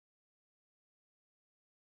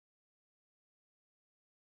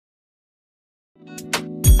So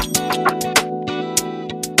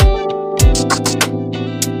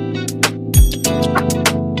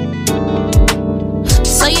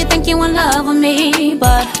you think you in love with me,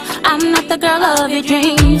 but I'm not the girl of your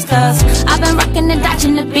dreams. Cause I've been rocking and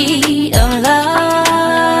dodging the beat of love.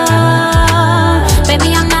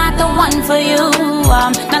 Baby, I'm not the one for you.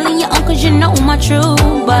 I'm not letting you on cause you know my truth.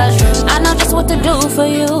 But I know just what to do for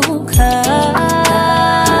you. Cause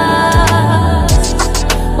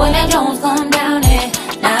when the Jones come down, hey,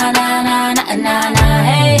 na na na na na na,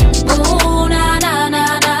 hey, ooh, na na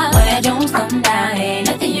na na. When the Jones come down, hey,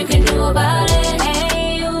 nothing you can do about it.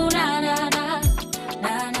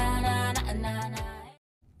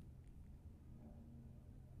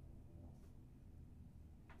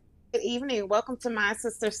 Good evening. Welcome to My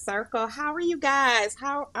Sister Circle. How are you guys?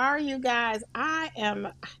 I am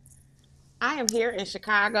here in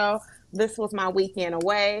Chicago. This was my weekend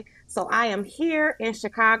away. So I am here in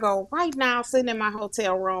Chicago right now, sitting in my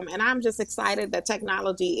hotel room, and I'm just excited that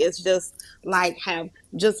technology is just have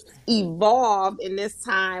just evolved in this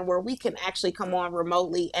time where we can actually come on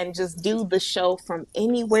remotely and just do the show from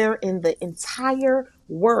anywhere in the entire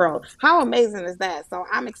world. How amazing is that? So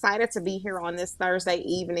I'm excited to be here on this Thursday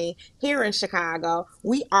evening here in Chicago.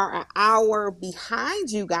 We are an hour behind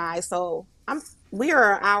you guys. So we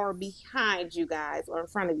are an hour behind you guys, or in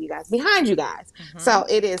front of you guys, behind you guys. Mm-hmm. So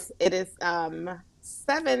it is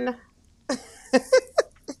 7.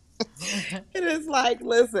 It is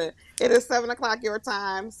it is 7 o'clock your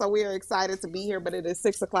time. So we are excited to be here, but it is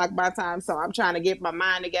 6 o'clock my time. So I'm trying to get my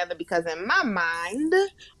mind together because in my mind,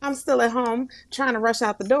 I'm still at home trying to rush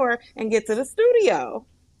out the door and get to the studio.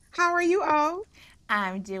 How are you all?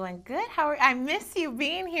 I'm doing good. I miss you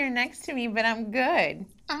being here next to me, but I'm good.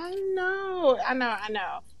 I know.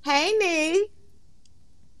 Hey, Nee.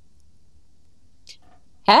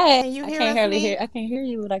 Hey. Can you hear I can't us, hardly Nee? hear. I can hear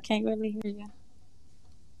you, but I can't really hear you.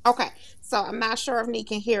 Okay, so I'm not sure if Nee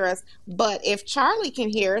can hear us, but if Charlie can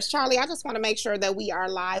hear us, Charlie, I just want to make sure that we are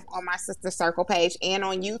live on My Sister Circle page and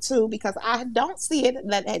on YouTube because I don't see it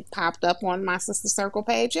that it popped up on My Sister Circle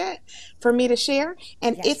page yet for me to share.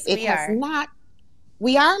 And yes, if it has not,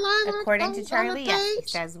 we are live according to Charlie, yes, it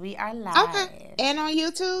says we are live. Okay, and on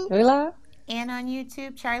YouTube? We live? And on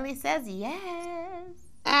YouTube, Charlie says yes.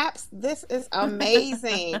 Apps, this is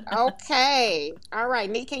amazing. Okay, all right,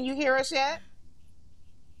 Nee, can you hear us yet?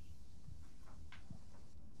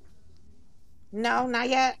 No, not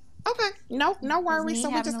yet. Okay, no worries. So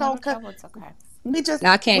we just gonna cut. It's okay. We just.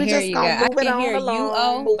 No, I can't we hear just you. gonna I move it can on hear along. you.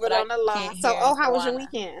 Oh, Move it but on I along. can't So, hear how was your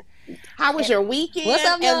weekend? How was your weekend? What's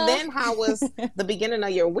up, y'all? And then how was the beginning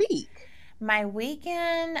of your week? My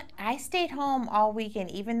weekend, I stayed home all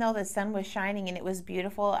weekend, even though the sun was shining and it was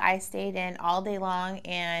beautiful. I stayed in all day long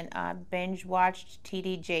and binge watched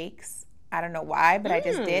TD Jakes. I don't know why, but I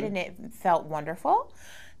just did, and it felt wonderful.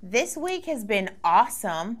 This week has been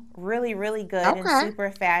awesome, really, really good, and super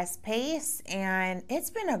fast paced, and it's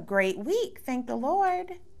been a great week. Thank the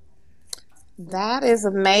Lord. That is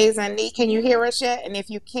amazing. Nee, can you hear us yet? And if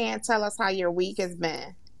you can, tell us how your week has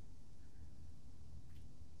been.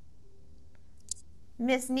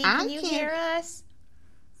 Miss Nee, can you hear us?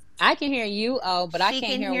 I can hear you, but I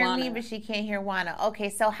can't hear Juana. She can hear me, but she can't hear Juana. Okay,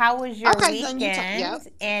 so how was your weekend,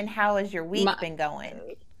 and how has your week been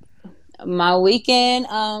going? My weekend,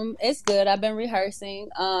 it's good. I've been rehearsing.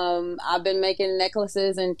 I've been making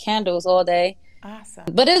necklaces and candles all day. Awesome.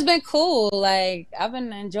 But it's been cool. Like, I've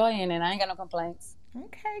been enjoying it. I ain't got no complaints.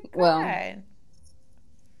 Okay, good. Well,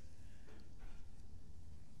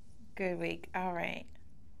 good week. All right.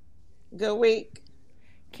 Good week.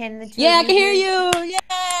 Can the two I can hear you. Yeah.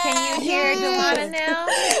 Can you hear Juana now?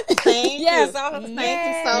 Thank you. Yes. Thank you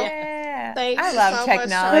so much. I love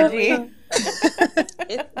technology.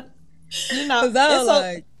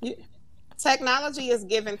 Technology is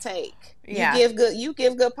give and take. Yeah. You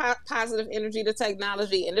give good positive energy to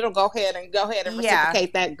technology, and it'll go ahead and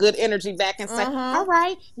reciprocate that good energy back and say, all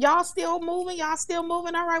right, y'all still moving. All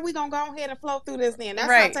right, we're going to go ahead and flow through this then. That's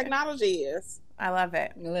how technology is. I love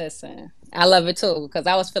it. Listen, I love it too, because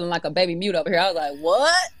I was feeling like a baby mute over here. I was like,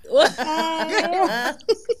 what? I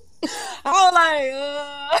was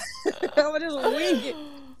like, I'm just weak.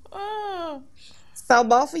 So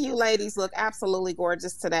both of you ladies look absolutely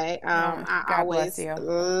gorgeous today. I always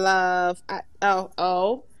love.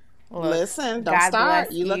 Listen, don't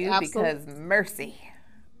start. You look absolutely because mercy.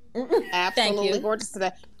 Absolutely gorgeous today.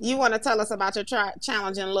 You want to tell us about your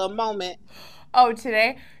challenging little moment? Oh,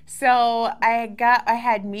 today. So I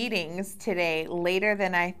had meetings today later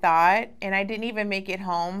than I thought, and I didn't even make it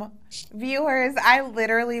home. Viewers, I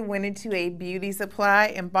literally went into a beauty supply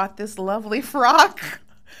and bought this lovely frock.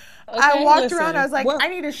 I walked around. I was like, I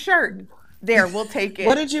need a shirt. There, we'll take it.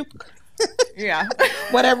 What did you? Yeah.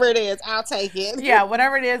 Whatever it is, I'll take it. Yeah,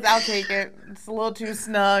 whatever it is, I'll take it. It's a little too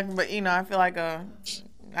snug, but I feel like I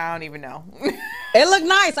don't even know. It looked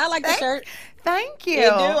nice. I like the shirt. Thank you. You do.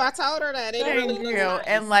 I told her that. It Thank really you. looked nice.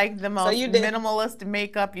 And like the most you did. minimalist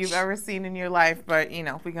makeup you've ever seen in your life, but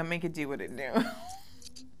we can make it do what it do.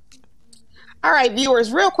 All right,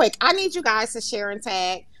 viewers, real quick, I need you guys to share and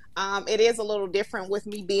tag. It is a little different with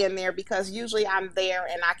me being there because usually I'm there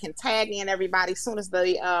and I can tag in everybody as soon as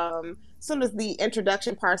the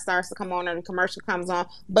introduction part starts to come on and the commercial comes on.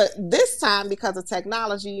 But this time, because of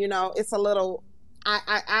technology, it's a little.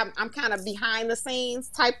 I'm kind of behind the scenes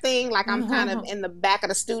type thing. Like I'm kind of in the back of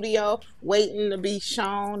the studio waiting to be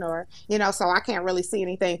shown or, so I can't really see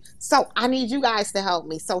anything. So I need you guys to help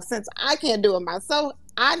me. So since I can't do it myself,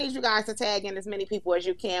 I need you guys to tag in as many people as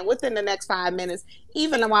you can within the next 5 minutes.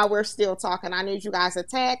 Even while we're still talking, I need you guys to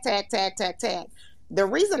tag. The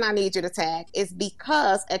reason I need you to tag is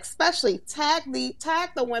because especially tag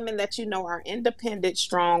the women that are independent,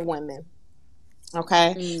 strong women.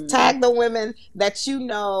 Okay. Tag the women that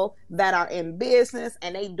that are in business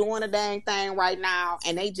and they doing a dang thing right now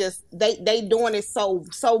and they doing it so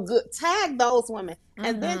good. Tag those women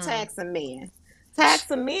and then tag some men. Tag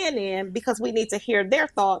some men in because we need to hear their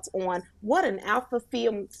thoughts on what an alpha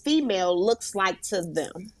female looks like to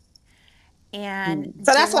them. And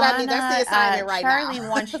so that's what I need. That's the assignment right Charlie now.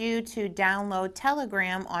 wants you to download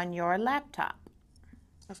Telegram on your laptop.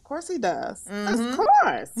 Of course he does. Of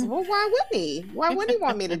course. Well, why wouldn't he? Why wouldn't he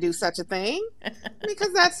want me to do such a thing?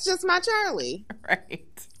 Because that's just my Charlie.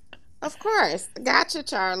 Right. Of course. Gotcha,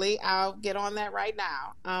 Charlie. I'll get on that right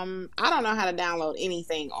now. I don't know how to download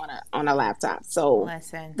anything on a laptop. So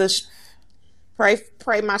listen.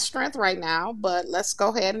 Pray my strength right now, but let's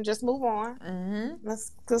go ahead and just move on.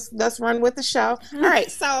 Let's run with the show. All right.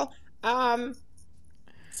 So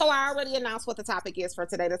I already announced what the topic is for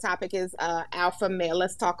today. The topic is alpha male.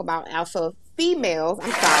 Let's talk about alpha females. I'm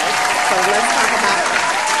sorry. So let's talk about.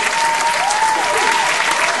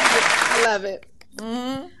 I love it.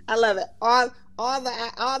 I love it. All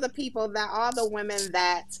the women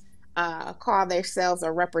that call themselves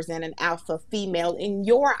or represent an alpha female in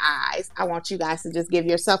your eyes. I want you guys to just give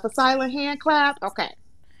yourself a silent hand clap. Okay.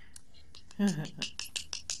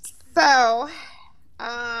 So,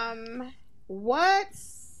 what's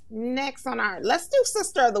next on let's do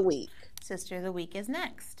Sister of the Week. Sister of the Week is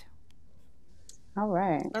next. All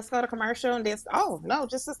right. Let's go to commercial and just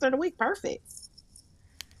just Sister of the Week. Perfect.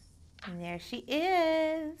 And there she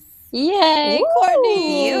is. Yay, Ooh,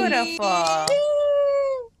 Courtney. Beautiful.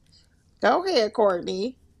 Go ahead,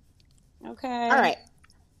 Courtney. Okay. All right.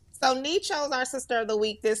 So Nee chose our Sister of the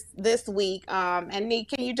Week this week. And Nee,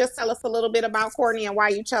 can you just tell us a little bit about Courtney and why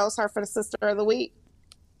you chose her for the Sister of the Week?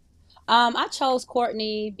 I chose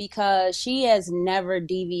Courtney because she has never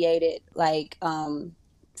deviated from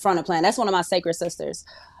the plan. That's one of my sacred sisters.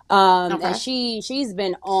 And she's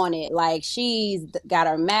been on it. Like she's got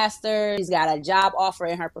her master's, she's got a job offer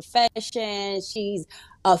in her profession. She's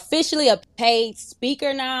officially a paid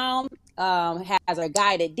speaker now. Has her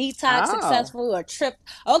guided detox successful, a trip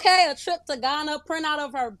to Ghana, printout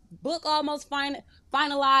of her book almost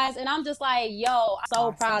finalized. And I'm just like, I'm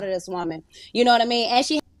so proud of this woman. You know what I mean? And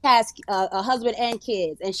she has a husband and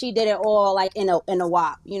kids, and she did it all like in a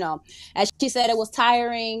WAP, as she said. It was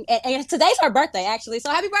tiring, and today's her birthday actually, so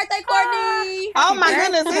happy birthday, Courtney. Oh my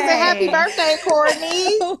goodness, is it happy birthday,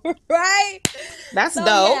 Courtney? Right, that's dope.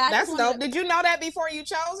 That's dope. Did you know that before you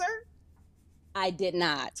chose her? I did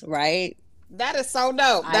not. Right, that is so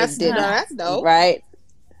dope. That's dope. Right,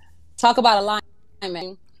 talk about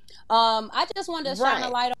alignment. I just wanted to shine a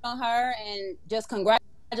light on her and just congratulate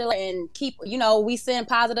and keep, we send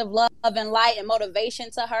positive love and light and motivation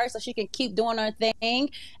to her so she can keep doing her thing.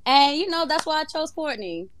 And, that's why I chose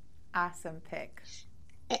Courtney. Awesome pick.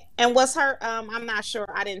 And was her, I'm not sure,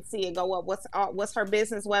 I didn't see it go up. What's her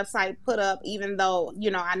business website put up, even though,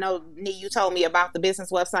 I know you told me about the business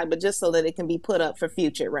website, but just so that it can be put up for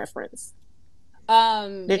future reference.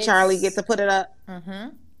 Did Charlie get to put it up?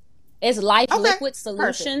 It's Life Liquid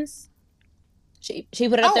Solutions. Perfect. She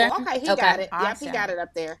put it up there? Okay, he got it. Awesome. Yep, he got it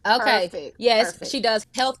up there. Okay. Perfect. Yes, Perfect. She does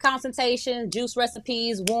health consultations, juice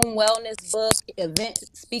recipes, womb wellness book, event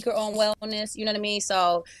speaker on wellness, you know what I mean?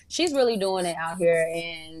 So she's really doing it out here,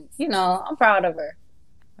 and, I'm proud of her.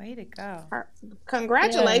 Way to go.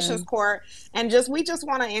 Congratulations, Court. And we just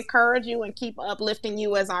want to encourage you and keep uplifting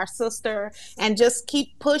you as our sister, and just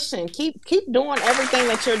keep pushing, keep doing everything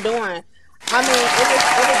that you're doing. I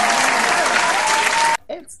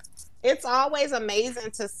mean, it's always amazing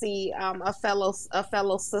to see a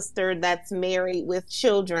fellow sister that's married with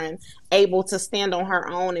children able to stand on her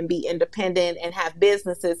own and be independent and have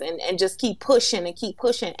businesses and just keep pushing.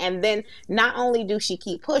 And then not only do she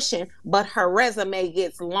keep pushing, but her resume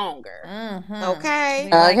gets longer. Okay.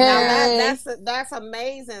 Like Now Okay. that's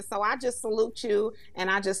amazing. So I just salute you and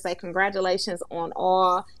I just say congratulations on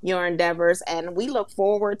all your endeavors. And we look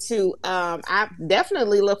forward to I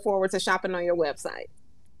definitely look forward to shopping on your website.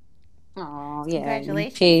 Oh, yeah.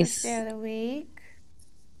 Congratulations, Peace. Sister of the Week.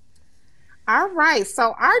 All right.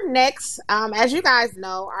 So our next, as you guys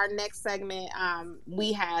know, our next segment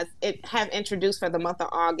we have introduced for the month of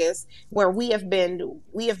August, where we have been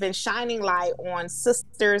shining light on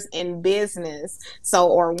sisters in business, so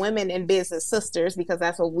or women in business sisters because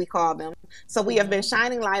that's what we call them. So we have been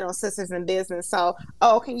shining light on sisters in business. So,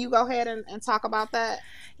 can you go ahead and talk about that?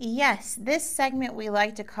 Yes, this segment we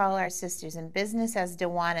like to call our Sisters in Business, as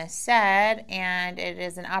Dewana said, and it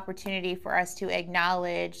is an opportunity for us to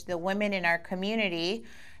acknowledge the women in our community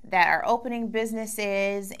that are opening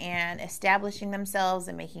businesses and establishing themselves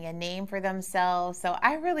and making a name for themselves. So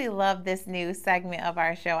I really love this new segment of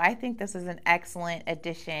our show. I think this is an excellent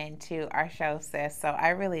addition to our show, sis. So I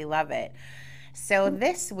really love it. So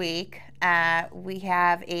this week, we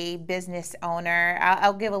have a business owner.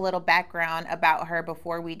 I'll give a little background about her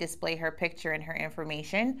before we display her picture and her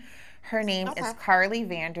information. Her name is Carly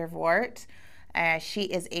Vandervoort. She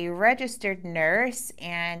is a registered nurse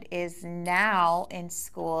and is now in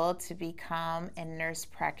school to become a nurse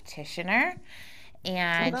practitioner.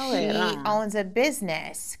 And she owns a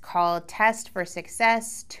business called Test for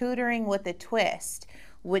Success Tutoring with a Twist,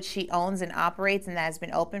 which she owns and operates, and that has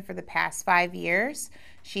been open for the past 5 years.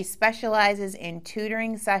 She specializes in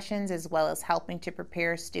tutoring sessions as well as helping to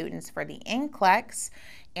prepare students for the NCLEX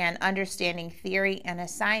and understanding theory and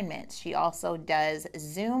assignments. She also does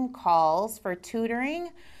Zoom calls for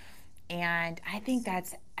tutoring, and I think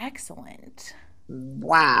that's excellent.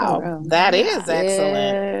 Wow, that is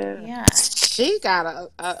excellent. Yeah. She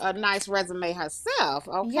got a nice resume herself.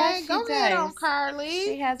 Okay, yes, go ahead on Carly.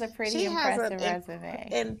 She has a pretty impressive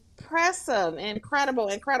resume. Impressive,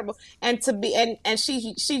 incredible. And to be and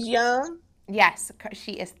she's young. Yes,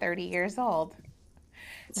 she is 30 years old.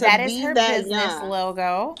 That is her business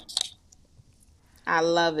logo. I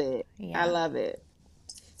love it. Yeah. I love it.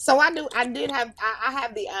 So I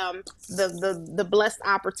have the blessed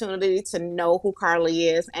opportunity to know who Carly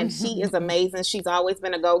is, and she is amazing. She's always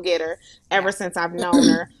been a go-getter ever since I've known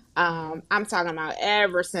her. I'm talking about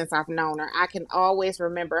ever since I've known her. I can always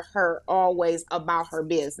remember her always about her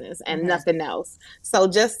business and nothing else. So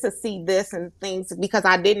just to see this and things, because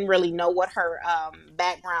I didn't really know what her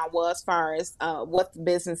background was as far as what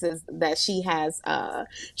businesses that she has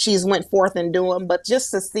she's went forth and doing, but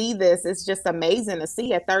just to see this, it's just amazing to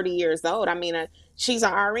see at 30 years old. I mean, she's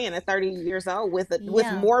an RN at 30 years old with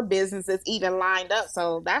more businesses even lined up.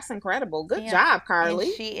 So that's incredible. Good job, Carly.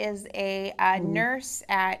 And she is a nurse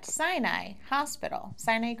at Sinai Hospital,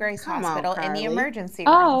 Sinai Grace Hospital in the emergency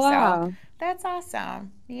room. Oh, wow. So that's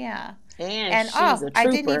awesome. Yeah. And she's a trooper. I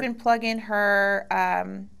didn't even plug in her,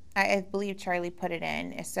 I believe Charlie put it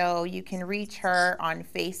in. So you can reach her on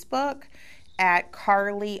Facebook at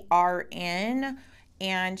Carly RN.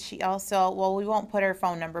 And she also, well, we won't put her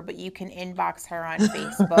phone number, but you can inbox her on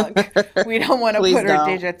Facebook. We don't want to put her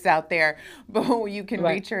digits out there, but you can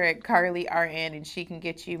reach her at Carly RN and she can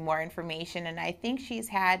get you more information. And I think she's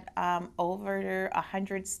had over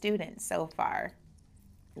 100 students so far.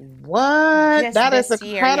 What? That is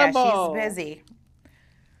incredible. Yeah, she's busy.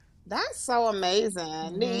 That's so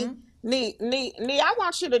amazing. Nee, I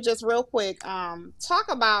want you to just real quick talk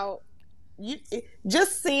about you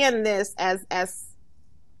just seeing this as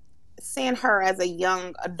seeing her as a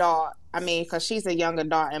young adult. I mean, because she's a young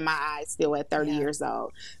adult in my eyes still at 30 years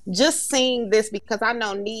old. Just seeing this, because I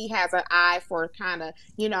know Nee has an eye for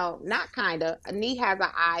Nee has an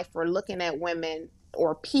eye for looking at women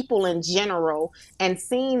or people in general and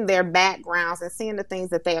seeing their backgrounds and seeing the things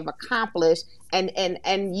that they have accomplished.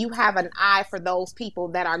 And you have an eye for those people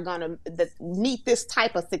that are going to meet this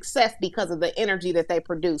type of success because of the energy that they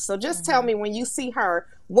produce. So just tell me, when you see her,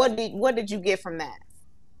 what did you get from that?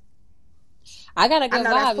 I got a good vibe.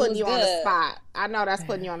 That's putting you on the spot. I know that's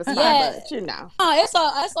putting you on the spot, but you know. It's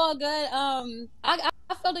all good.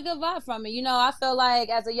 I felt a good vibe from it. You know, I feel like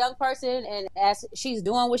as a young person and as she's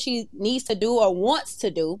doing what she needs to do or wants to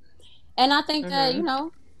do. And I think that, you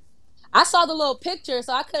know, I saw the little picture,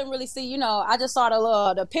 so I couldn't really see, you know, I just saw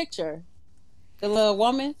the picture. The little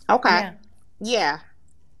woman. Okay. Yeah.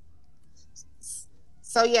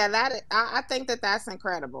 So yeah, I think that's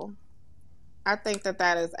incredible. I think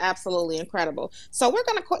that is absolutely incredible. So we're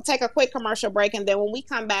going to take a quick commercial break, and then when we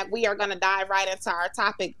come back, we are going to dive right into our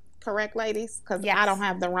topic. Correct, ladies? Because I don't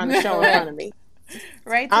have the run the show in front of me.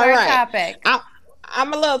 Right to our topic.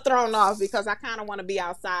 I'm a little thrown off because I kind of want to be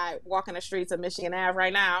outside walking the streets of Michigan Ave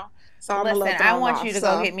right now. So I'm a little thrown off. I want you to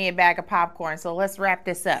go get me a bag of popcorn. So let's wrap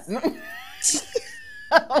this up. Okay.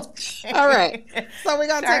 All right. So we're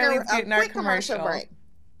going to take a quick commercial break.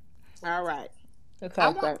 All right.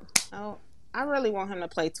 I really want him to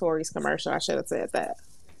play Tori's commercial. I should have said that.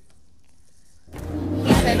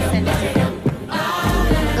 He said send it to him.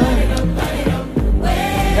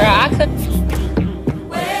 Girl, I could.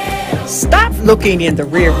 Stop looking in the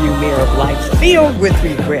rearview mirror of life filled with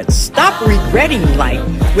regrets. Stop regretting life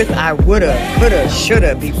with I woulda, coulda,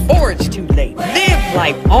 shoulda before it's too late. Live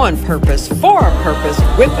life on purpose, for a purpose,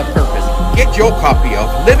 with a purpose. Get your copy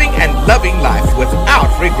of Living and Loving Life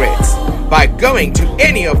Without Regrets by going to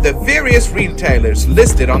any of the various retailers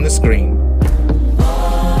listed on the screen.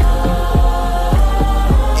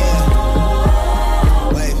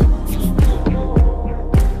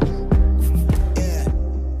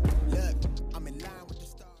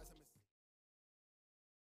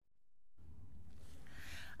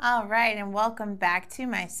 All right, and welcome back to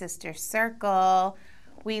my sister circle.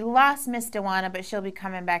 We lost Miss Dewana, but she'll be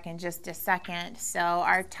coming back in just a second. So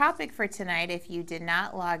our topic for tonight, if you did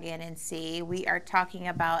not log in and see, we are talking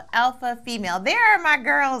about alpha female. There my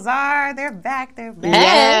girls are. They're back. They're back.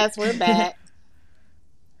 Yes, we're back.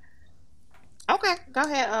 Okay, go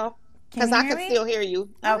ahead, because I can still hear you.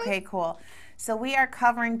 Okay, cool. So we are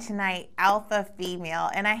covering tonight alpha female,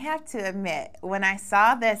 and I have to admit, when I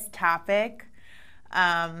saw this topic,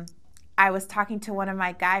 I was talking to one of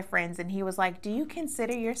my guy friends, and he was like, do you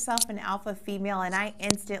consider yourself an alpha female? And I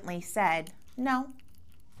instantly said, no.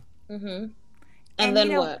 Mm-hmm. And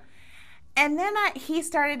then what? And then he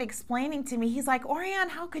started explaining to me, he's like, Orion,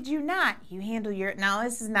 how could you not? You handle your, now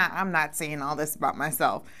this is not, I'm not saying all this about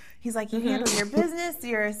myself. He's like, you handle your business,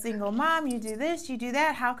 you're a single mom, you do this, you do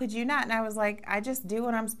that, how could you not? And I was like, I just do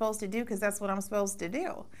what I'm supposed to do because that's what I'm supposed to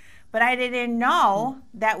do. But I didn't know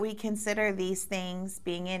that we consider these things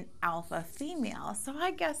being an alpha female. So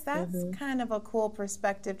I guess that's kind of a cool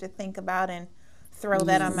perspective to think about and throw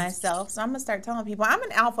that on myself. So I'm going to start telling people I'm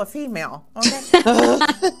an alpha female. Okay?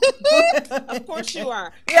 Of course you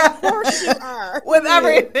are. Yeah. Of course you are. With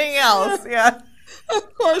everything else. Yeah.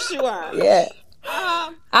 Of course you are. Yeah.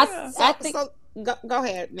 I think. So go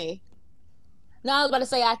ahead, Nee. No, I was about to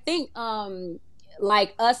say, I think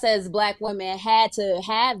like us as Black women had to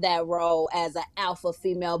have that role as an alpha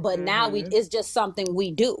female, but now it's just something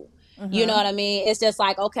we do. You know what I mean? It's just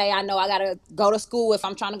like, okay, I know I gotta go to school. If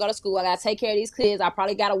I'm trying to go to school, I gotta take care of these kids. I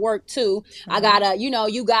probably gotta work too. I gotta,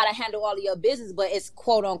 you gotta handle all of your business, but it's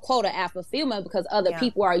quote unquote an alpha female because other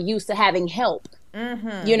people are used to having help.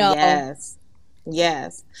 You know?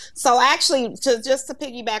 Yes. So actually, just to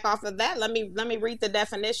piggyback off of that, let me read the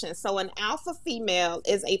definition. So an alpha female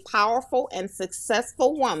is a powerful and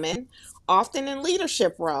successful woman, often in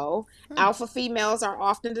leadership role. Alpha females are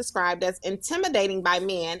often described as intimidating by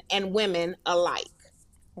men and women alike.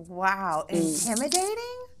 Wow,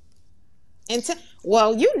 intimidating?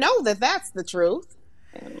 Well, you know that's the truth.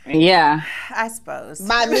 Yeah, I suppose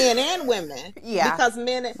by men and women. Yeah,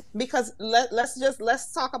 because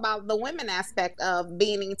let's talk about the women aspect of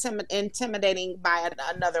being intimidating by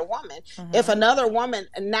another woman. If another woman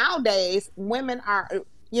nowadays, women are,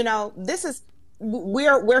 this is.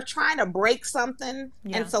 We're trying to break something,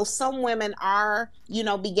 and so some women are,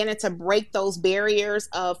 beginning to break those barriers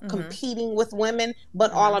of competing with women.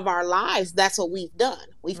 But all of our lives, that's what we've done.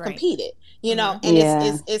 We've competed, and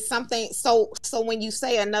it's something. So when you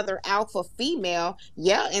say another alpha female,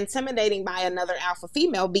 intimidating by another alpha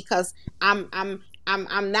female, because I'm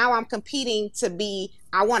competing to be.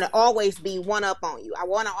 I want to always be one up on you. I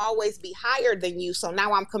want to always be higher than you. So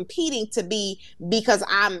now I'm competing to be, because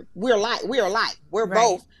we're alike. We're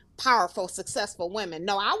both powerful, successful women.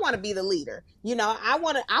 No, I want to be the leader. I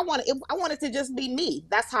want it to just be me.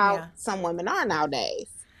 That's how some women are nowadays.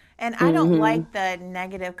 And I don't like the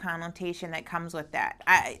negative connotation that comes with that.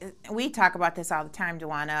 We talk about this all the time,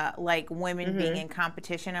 Dewana, like women being in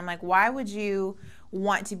competition. I'm like, why would you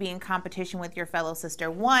want to be in competition with your fellow sister?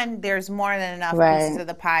 One, there's more than enough pieces of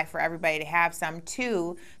the pie for everybody to have some.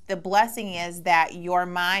 Two, the blessing is that your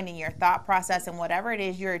mind and your thought process and whatever it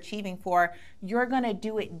is you're achieving for, you're going to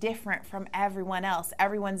do it different from everyone else.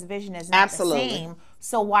 Everyone's vision is not the same.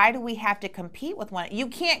 So why do we have to compete with one? You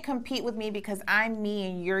can't compete with me because I'm me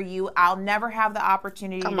and you're you. I'll never have the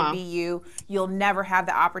opportunity to be you. You'll never have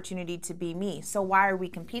the opportunity to be me. So why are we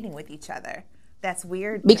competing with each other? That's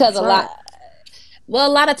weird. Because a lot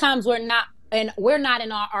of times we're not and we're not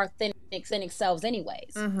in our authentic selves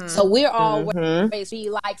anyways. So we're always be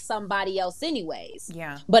like somebody else anyways.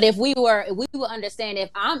 Yeah. But if we would understand, if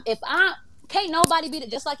I can't nobody be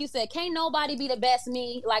just like you said, can't nobody be the best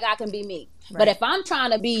me like I can be me. Right. But if I'm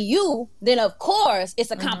trying to be you, then of course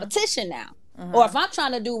it's a competition now. Or if I'm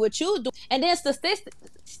trying to do what you do, and then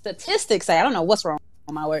statistics say, I don't know what's wrong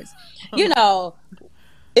with my words. You know,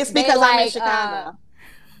 it's because I'm in Chicago.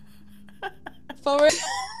 For real.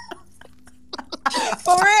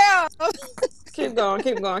 For real. Keep going. For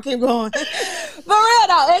real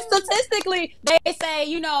though. And statistically, they say,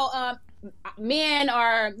 you know, men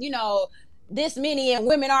are, you know, this many and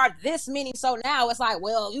women are this many. So now it's like,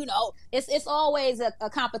 well, you know, it's always a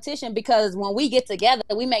competition, because when we get together,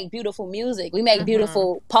 we make beautiful music. We make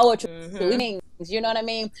beautiful poetry. We mean, you know what I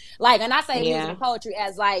mean? Like, and I say music and poetry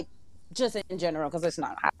as like, just in general, because it's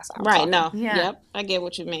not right. No. Yeah. Yep. I get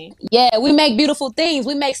what you mean. Yeah, we make beautiful things.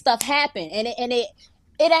 We make stuff happen, and it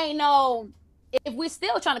ain't no. If we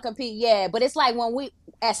still trying to compete, yeah, but it's like when we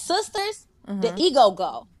as sisters, the ego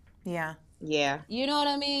go. Yeah. Yeah. You know what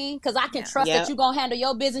I mean? Because I can trust that you're gonna handle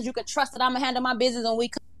your business. You can trust that I'm gonna handle my business, and we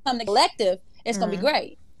come to collective. It's gonna be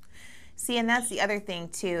great. See, and that's the other thing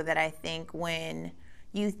too that I think when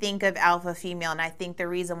you think of alpha female, and I think the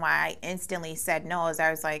reason why I instantly said no is I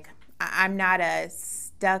was like, I'm not a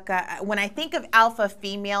stuck up. When I think of alpha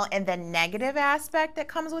female and the negative aspect that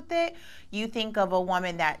comes with it, you think of a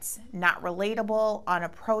woman that's not relatable,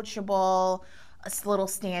 unapproachable, a little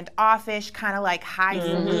standoffish, kind of like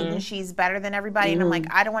highfalutin. She's better than everybody. And I'm like,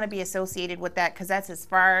 I don't want to be associated with that, because that's as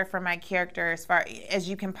far from my character as far as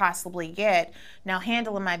you can possibly get. Now,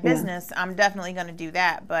 handling my business, I'm definitely going to do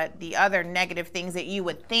that. But the other negative things that you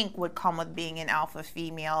would think would come with being an alpha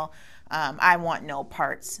female, I want no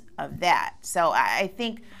parts of that. So I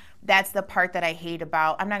think that's the part that I hate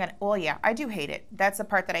about, I do hate it. That's the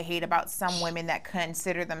part that I hate about some women that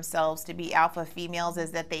consider themselves to be alpha females,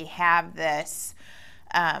 is that they have this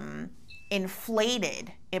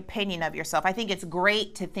inflated opinion of yourself. I think it's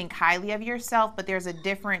great to think highly of yourself, but there's a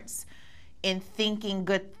difference in thinking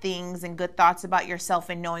good things and good thoughts about yourself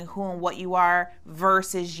and knowing who and what you are,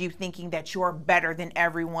 versus you thinking that you're better than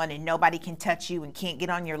everyone and nobody can touch you and can't get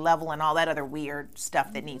on your level and all that other weird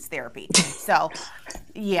stuff that needs therapy. So,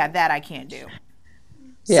 yeah, that I can't do.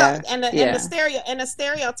 Yeah. So, and the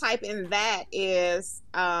stereotype in that is,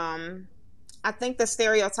 I think the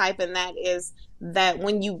stereotype in that is that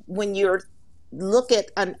when you're look at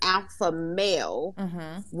an alpha male,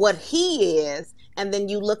 what he is, and then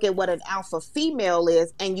you look at what an alpha female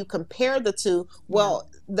is, and you compare the two. Well,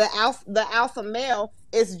 the alpha male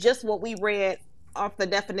is just what we read off the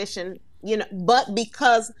definition, you know. But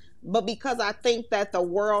because I think that the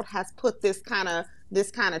world has put this kind of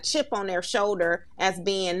chip on their shoulder as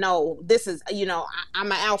being, no, this is, you know, I'm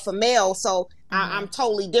an alpha male, so I'm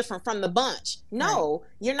totally different from the bunch. No,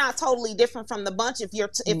 you're not totally different from the bunch if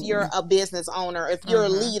you're a business owner, if you're a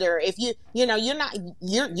leader, if you know,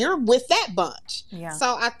 you're with that bunch. Yeah.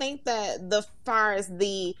 So I think that the far as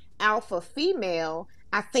the alpha female,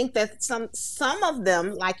 I think that some of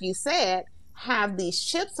them, like you said, have these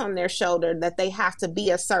chips on their shoulder that they have to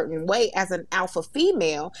be a certain way as an alpha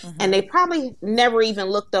female, and they probably never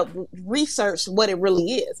even researched what it really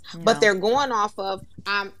is. But they're going off of,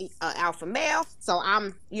 I'm an alpha male, so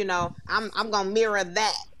I'm gonna mirror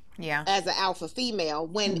that as an alpha female,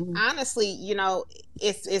 when honestly, you know,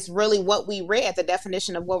 it's really what we read, the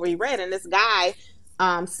definition of what we read. And this guy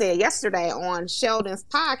said yesterday on Sheldon's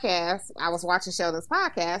podcast, I was watching Sheldon's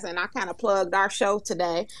podcast, and I kind of plugged our show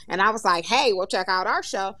today, and I was like, hey, well, check out our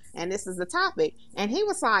show, and this is the topic. And he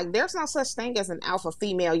was like, there's no such thing as an alpha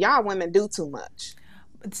female. Y'all women do too much.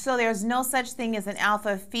 So there's no such thing as an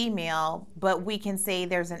alpha female, but we can say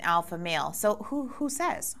there's an alpha male. So who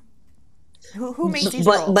says? Who makes these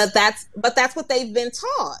rules? But that's what they've been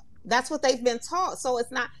taught. That's what they've been taught. So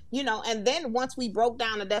it's not, you know, and then once we broke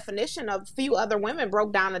down the definition, a few other women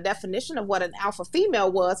broke down the definition of what an alpha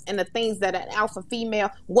female was, and the things that an alpha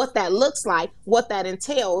female, what that looks like, what that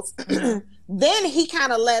entails. Then he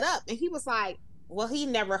kind of let up, and he was like, well, he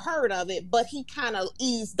never heard of it, but he kind of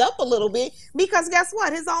eased up a little bit, because guess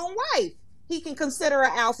what? His own wife, he can consider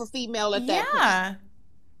an alpha female at that point.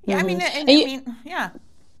 Yeah, I mean,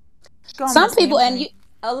 Some people, and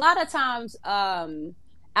a lot of times,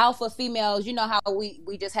 alpha females, you know how we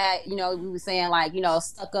just had, you know, we were saying like, you know,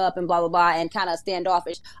 stuck up and blah, blah, blah, and kind of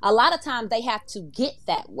standoffish. A lot of times they have to get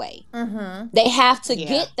that way. They have to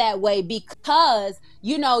get that way because,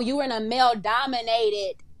 you know, you're in a male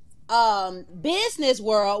dominated business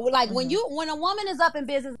world, like when a woman is up in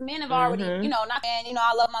business, men have already, not saying,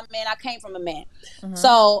 I love my man, I came from a man.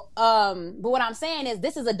 So but what I'm saying is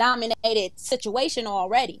this is a dominated situation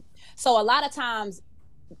already. So a lot of times,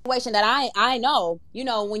 situation that I know,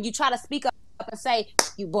 when you try to speak up and say,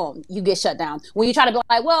 you get shut down. When you try to be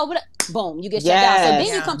like, well, boom, you get shut down. So then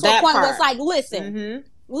you come to a point where it's like,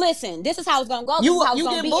 listen, this is how it's gonna go. This is how it's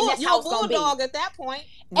gonna be, and that's how it's gonna be. Bulldog at that point,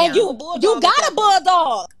 and you got a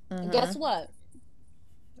bulldog. Guess what?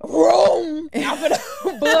 Room.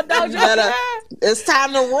 Bulldog. It's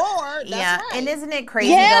time to roar. That's right. And isn't it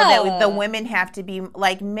crazy though that the women have to be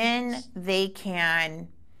like men? They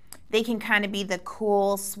can kind of be the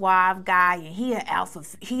cool, suave guy, and he an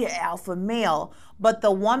alpha male. But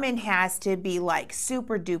the woman has to be like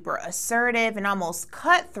super duper assertive and almost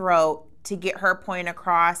cutthroat to get her point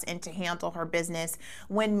across and to handle her business,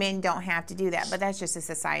 when men don't have to do that. But that's just a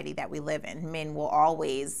society that we live in. Men will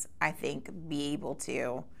always, I think, be able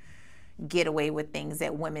to get away with things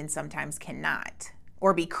that women sometimes cannot,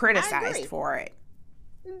 or be criticized for it.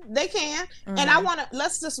 They can. And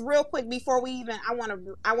let's just real quick before we even, I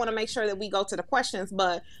want to make sure that we go to the questions,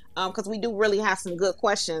 but because we do really have some good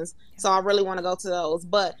questions, so I really want to go to those.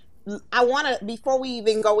 But I want to, before we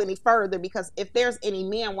even go any further, because if there's any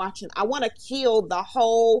men watching, I want to kill the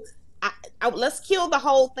whole, let's kill the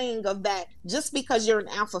whole thing of that. Just because you're an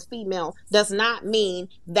alpha female does not mean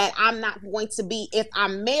that I'm not going to be, if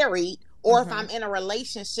I'm married, or if I'm in a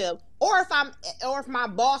relationship, or if my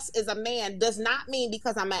boss is a man, does not mean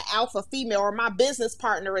because I'm an alpha female or my business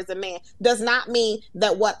partner is a man, does not mean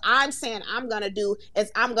that what I'm saying I'm going to do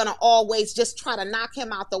is I'm going to always just try to knock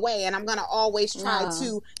him out the way, and I'm going to always try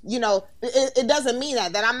to, it doesn't mean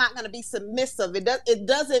that I'm not going to be submissive. It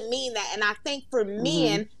doesn't mean that. And I think for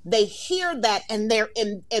men, they hear that and they're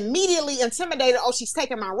immediately intimidated. Oh, she's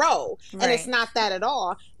taking my role. Right. And it's not that at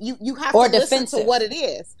all. You have to listen to what it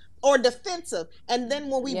is. Or defensive. And then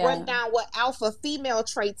when we break down what alpha female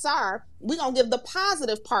traits are, we're going to give the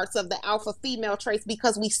positive parts of the alpha female traits,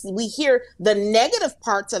 because we hear the negative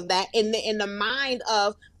parts of that in the mind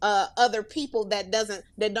of other people that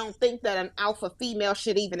don't think that an alpha female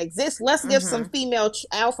should even exist. Let's give some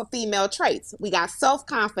alpha female traits. We got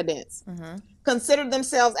self-confidence. Consider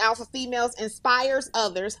themselves alpha females, inspires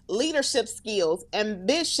others, leadership skills,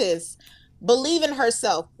 ambitious, believe in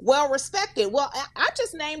herself, well respected. Well, I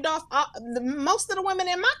just named off most of the women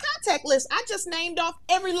in my contact list. I just named off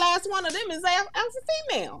every last one of them as alpha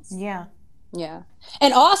females. Yeah.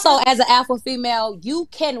 And also, as an alpha female, you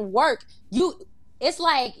can work. It's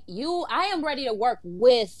like I am ready to work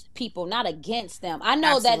with people, not against them. I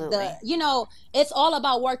know that it's all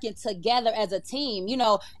about working together as a team.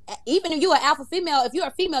 Even if you're an alpha female, if you're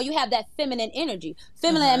a female, you have that feminine energy,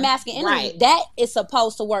 feminine and masculine energy. Right. That is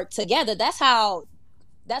supposed to work together. That's how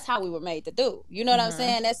we were made to do. You know what I'm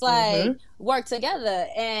saying? It's like work together.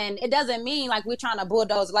 And it doesn't mean like we're trying to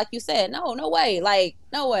bulldoze, like you said. No way. Like,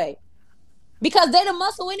 no way. Because they the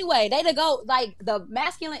muscle anyway. They the go, like the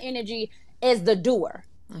masculine energy is the doer.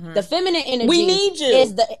 The feminine energy we need you.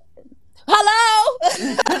 Is the hello.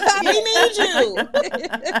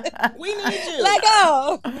 We need you. Let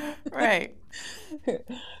go. Right.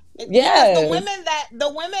 Yeah. The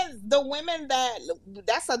women that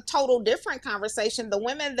that's a total different conversation. The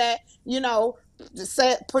women that,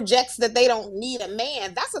 projects that they don't need a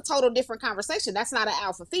man, that's a total different conversation. That's not an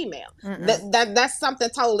alpha female. That's something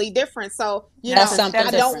totally different. So that's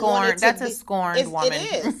a scorned woman.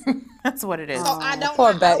 It is. That's what it is. So I don't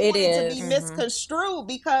want it to be misconstrued,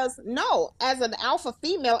 because as an alpha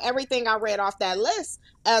female, everything I read off that list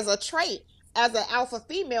as a trait, as an alpha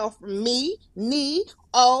female, me,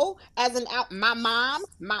 as my mom,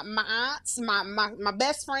 my aunts, my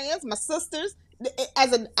best friends, my sisters,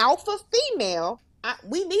 as an alpha female,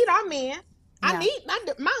 we need our men. I need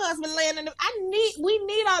my husband laying in we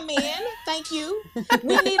need our men. Thank you.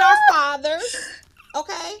 We need our fathers.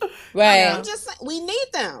 Okay. Right. I'm just saying, we need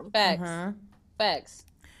them. Facts.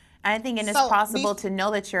 I think it's possible to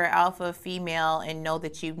know that you're an alpha female and know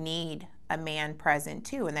that you need a man present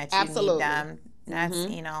too, and that you need them. That's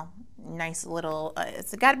nice little.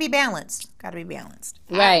 It's got to be balanced.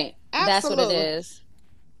 Right. That's what it is.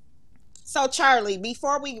 So Charlie,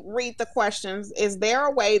 before we read the questions, is there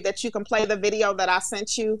a way that you can play the video that I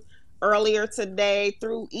sent you earlier today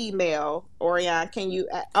through email? Orion, can you?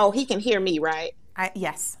 He can hear me, right?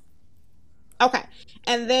 Yes. Okay.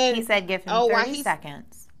 And then he said give him 30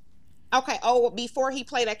 seconds. Okay. Oh, before he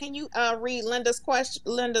played that, can you read Linda's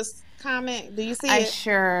comment? Do you see I it?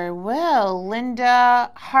 sure will.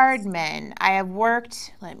 Linda Hardman. I have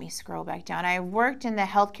worked, let me scroll back down. I have worked in the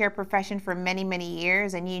healthcare profession for many, many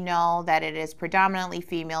years, and you know that it is predominantly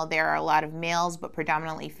female. There are a lot of males, but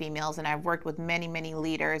predominantly females, and I've worked with many, many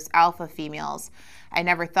leaders, alpha females. I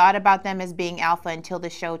never thought about them as being alpha until the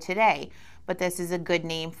show today, but this is a good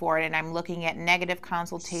name for it, and I'm looking at negative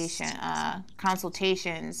consultations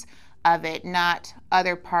of it, not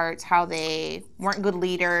other parts, how they weren't good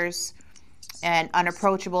leaders and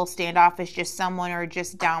unapproachable, standoffish, just someone, or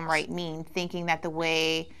just downright mean, thinking that the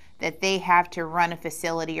way that they have to run a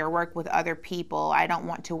facility or work with other people, I don't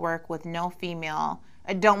want to work with no female,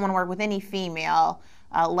 I don't want to work with any female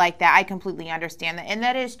like that. I completely understand that, and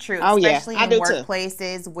that is true, especially in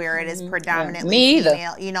workplaces where it is predominantly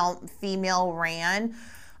female, female ran.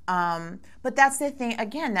 But that's the thing,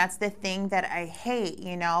 again, that's the thing that I hate,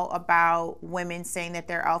 about women saying that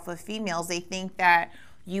they're alpha females. They think that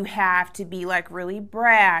you have to be like really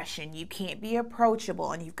brash and you can't be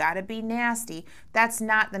approachable and you've got to be nasty. That's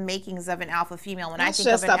not the makings of an alpha female. When I think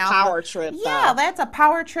of an alpha, power trip. Yeah, that's a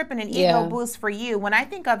power trip and an ego boost for you. When I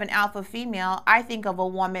think of an alpha female, I think of a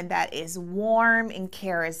woman that is warm and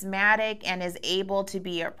charismatic and is able to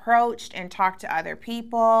be approached and talk to other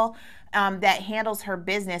people. That handles her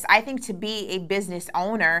business. I think to be a business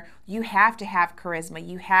owner, you have to have charisma.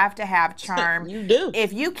 You have to have charm. You do.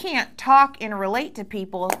 If you can't talk and relate to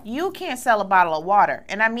people, you can't sell a bottle of water.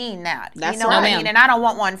 And I mean that. That's what I mean? And I don't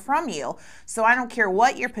want one from you. So I don't care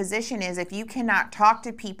what your position is. If you cannot talk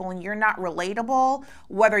to people and you're not relatable,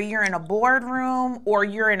 whether you're in a boardroom or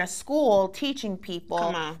you're in a school teaching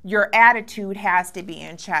people, your attitude has to be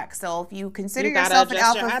in check. So if you consider yourself an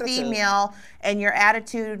alpha female and your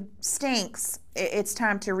attitude stinks, it's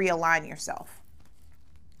time to realign yourself.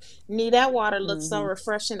 That water looks so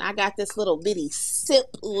refreshing. I got this little bitty sip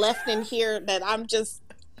left in here that I'm just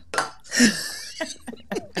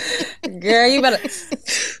girl, you better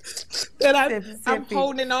that I'm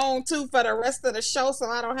holding on to for the rest of the show so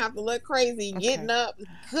I don't have to look crazy getting up.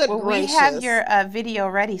 Good gracious. We have your video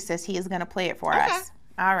ready, sis. He is going to play it for us.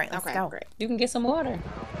 All right, let's go. Great. You can get some water.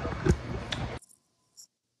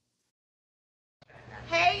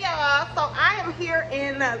 Hey y'all, so I am here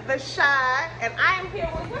in the Chi, and I am here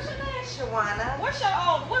with, what's your name? Shawana.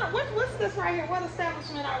 What's this right here? What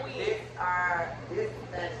establishment are we in? This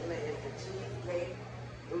establishment is the Cheesecake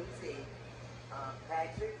Boutique.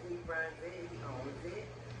 Patrick, he runs it, he owns it.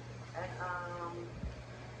 And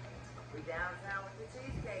we downtown with the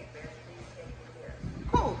cheesecake, best cheesecake in here.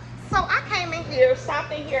 Cool. So I came in here,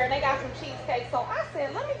 stopped in here, and they got some cheesecake. So I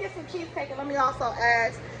said, let me get some cheesecake, and let me also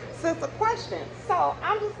ask Sis a question. So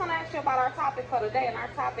I'm just going to ask you about our topic for today, and our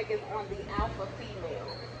topic is on the alpha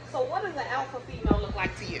female. So what does an alpha female look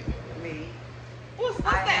like to you? Me. What's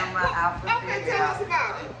I am an alpha female. Okay, tell us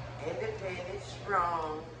about it. Independent,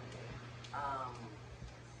 strong.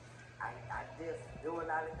 I just do a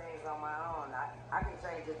lot of things on my own. I can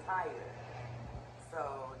change a tire. So,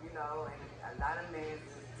 and a lot of men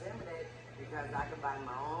is intimidated because I can buy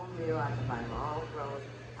my own meal, I can buy my own clothes,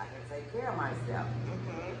 I can take care of myself.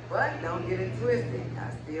 But don't get it twisted.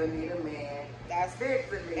 I still need a man. That's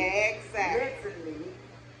fixing me. Exactly. Fixing me.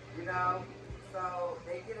 So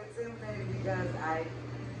they get intimidated because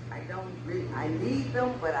I need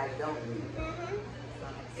them, but I don't need them.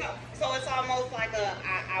 So it's almost like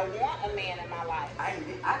I want a man in my life.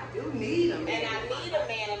 I do need a man. And I need a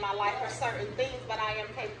man in my life for certain things, but I am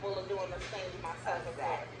capable of doing those things myself.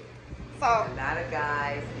 Exactly. So a lot of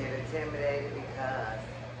guys get intimidated because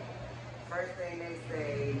first thing they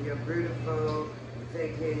say, you're beautiful, you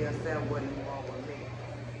take care of yourself, what do you want with me?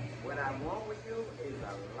 What I want with you is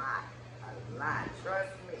a lot,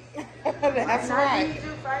 trust me. That's right. I need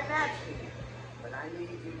you financially, but I need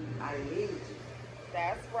you.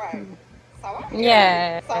 That's right. So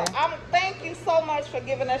thank you so much for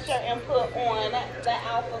giving us your input on the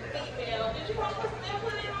alpha female. Did you want to put some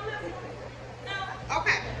input in on this? No?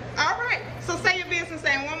 Okay. All right. So say your business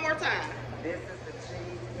name one more time. This is the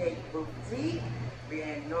Cheesecake Boutique. We're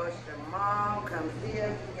in Nordstrom Mall. Come see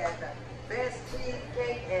us. We got the best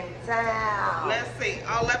cheesecake in town. Let's see.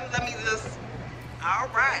 Oh, let me just. All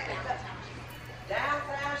right.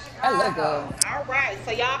 Downtown Chicago. I look good. All right.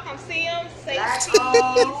 So y'all come see them. Say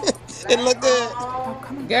cheese. It look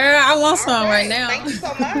good. Girl, I want some right now. Thank you so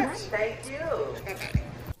much. Thank you. Okay.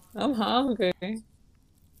 I'm hungry.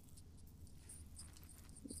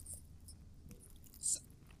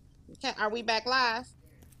 Okay, are we back live?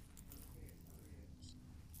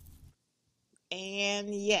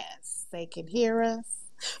 And yes, they can hear us.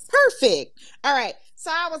 Perfect. All right. So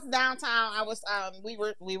I was downtown. I was we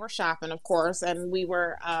were shopping, of course, and we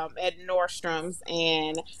were at Nordstrom's,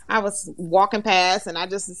 and I was walking past, and I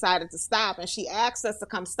just decided to stop, and she asked us to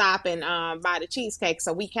come stop and buy the cheesecake,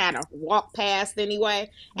 so we kind of walked past anyway,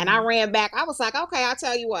 and I ran back. I was like, okay, I'll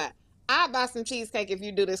tell you what, I'll buy some cheesecake if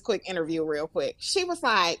you do this quick interview real quick. She was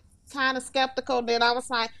like, kind of skeptical. Then I was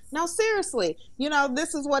like, no, seriously, you know,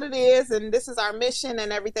 this is what it is, and this is our mission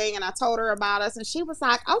and everything. And I told her about us, and she was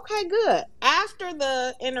like, okay, good. After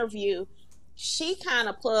the interview, she kind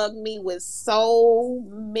of plugged me with so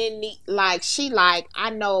many, like, I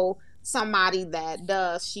know somebody that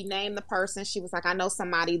does, she named the person. She was like, I know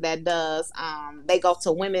somebody that does, they go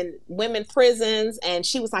to women prisons, and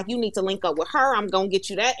she was like, you need to link up with her. I'm gonna get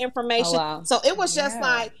you that information. So it was just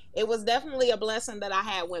like, it was definitely a blessing that I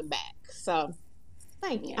had went back. So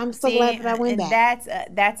thank you. I'm so glad that I went back.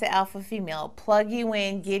 That's an alpha female. Plug you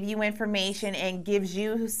in, give you information, and gives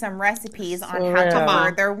you some recipes on how to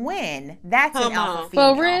further win. That's an alpha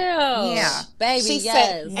female. For real. Yeah. Baby, she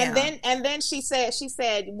yes. Said, and then she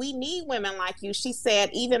said, we need women like you. She said,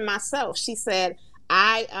 even myself. She said,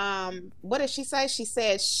 what did she say? She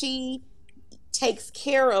said she takes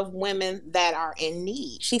care of women that are in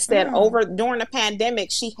need. She said during the pandemic,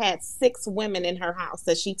 she had 6 women in her house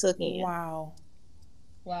that she took in. Wow.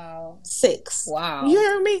 6. Wow. You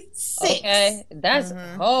hear me? 6. Okay. That's,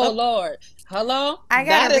 oh, Lord. Hello? I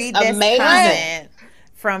got to read this comment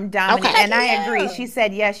from Dominique. Okay. And I agree. She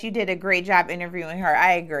said, yes, you did a great job interviewing her.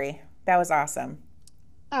 I agree. That was awesome.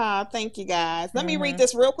 Oh, thank you, guys. Let me read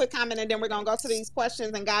this real quick comment, and then we're going to go to these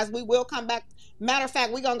questions. And, guys, we will come back. Matter of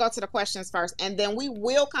fact, we're going to go to the questions first, and then we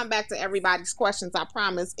will come back to everybody's questions, I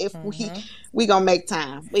promise, if we going to make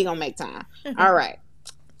time. We going to make time. All right.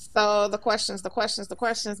 So the questions,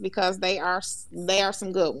 because they are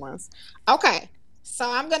some good ones. Okay. So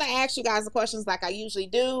I'm going to ask you guys the questions like I usually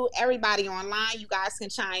do. Everybody online, you guys can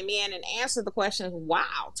chime in and answer the questions.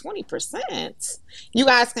 Wow, 20%. You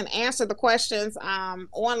guys can answer the questions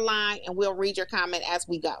online, and we'll read your comment as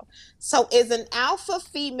we go. So is an alpha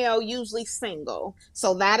female usually single?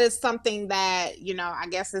 So that is something that, you know, I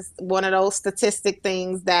guess is one of those statistic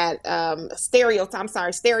things that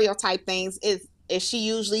stereotype things. Is she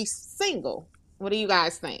usually single? What do you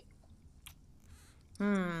guys think?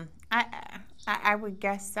 I would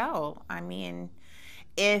guess so. I mean,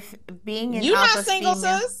 if being an you alpha not single,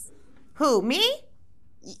 female, sis? Who, me?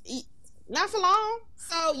 Not for long.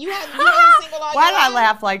 So you have single all Why your did I life?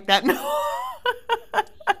 laugh like that?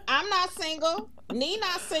 I'm not single. Nee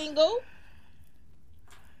not single.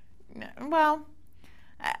 Well,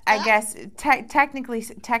 I guess technically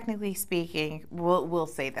speaking, we'll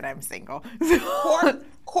say that I'm single.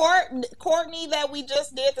 Courtney that we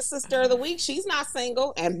just did, the sister of the week, she's not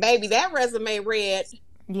single, and baby, that resume read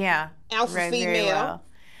alpha female. Well.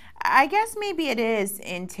 I guess maybe it is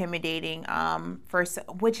intimidating,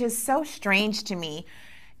 which is so strange to me.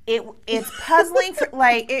 It's puzzling for,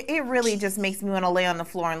 like, it really just makes me want to lay on the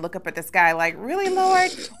floor and look up at the sky like, really,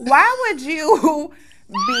 Lord, why would you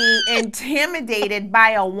be intimidated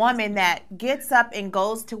by a woman that gets up and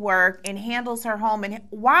goes to work and handles her home? And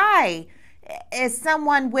why? As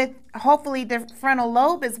someone with, hopefully the frontal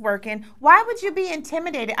lobe is working, why would you be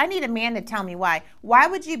intimidated? I need a man to tell me why. Why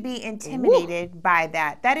would you be intimidated by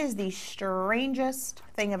that? That is the strangest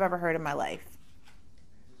thing I've ever heard in my life.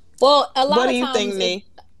 Well, a lot what of do you times think, Nee?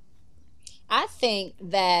 I think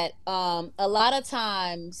that a lot of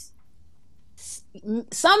times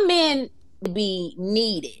some men be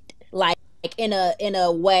needed, like in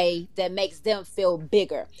a way that makes them feel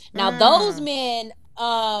bigger. Now those men,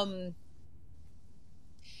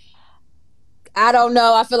 I don't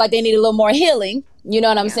know. I feel like they need a little more healing. You know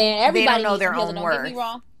what I'm saying? Everybody they don't know their needs own healing. worth. Don't get me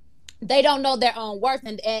wrong. They don't know their own worth,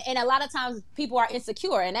 and a lot of times people are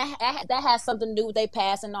insecure, and that has something to do with their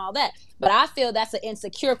past and all that. But I feel that's an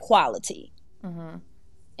insecure quality,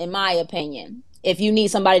 in my opinion. If you need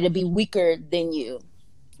somebody to be weaker than you.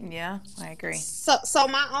 Yeah, I agree. So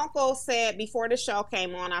my uncle said before the show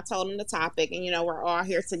came on, I told him the topic, and you know we're all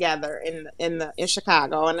here together in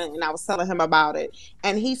Chicago, and I was telling him about it,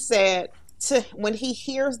 and he said when he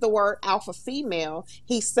hears the word alpha female,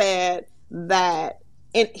 he said that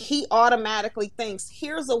he automatically thinks,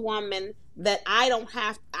 here's a woman that I don't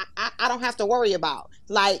have to worry about.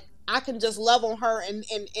 Like, I can just love on her and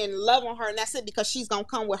love on her, and that's it, because she's gonna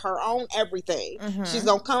come with her own everything. She's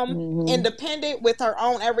gonna come independent with her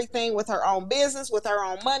own everything, with her own business, with her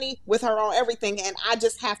own money, with her own everything, and I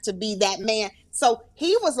just have to be that man. So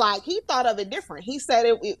he was like, he thought of it different. He said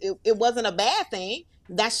it wasn't a bad thing.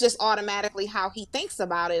 That's just automatically how he thinks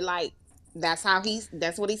about it. Like, that's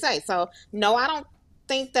what he says. So no, I don't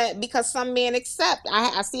think that because some men accept,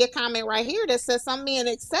 I see a comment right here that says some men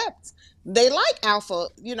accept they like alpha,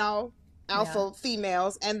 alpha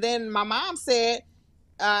females. And then my mom said,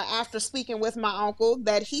 after speaking with my uncle,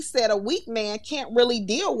 that he said a weak man can't really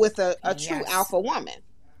deal with a true alpha woman.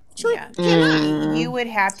 True, cannot. You would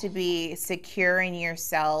have to be secure in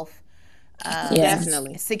yourself.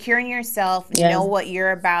 Definitely secure in yourself, know what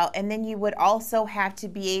you're about, and then you would also have to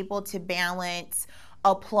be able to balance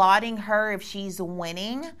applauding her if she's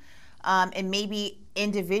winning, and maybe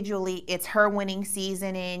individually it's her winning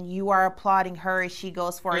season and you are applauding her as she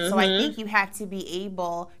goes forward. So I think you have to be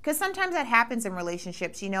able, because sometimes that happens in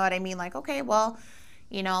relationships, you know what I mean? Like, okay, well,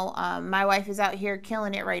 my wife is out here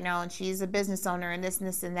killing it right now and she's a business owner and this and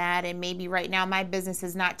this and that, and maybe right now my business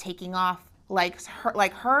is not taking off like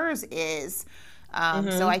hers is.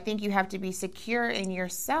 So I think you have to be secure in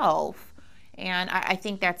yourself. And I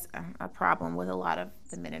think that's a problem with a lot of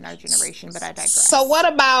the men in our generation, but I digress. So what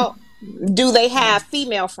about, do they have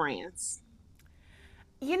female friends?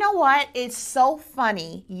 You know what? It's so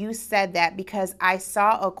funny you said that, because I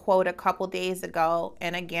saw a quote a couple days ago,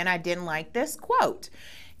 and again, I didn't like this quote.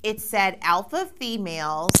 It said, alpha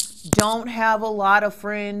females don't have a lot of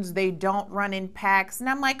friends. They don't run in packs. And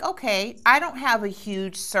I'm like, okay, I don't have a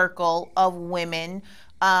huge circle of women.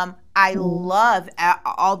 I love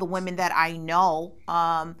all the women that I know,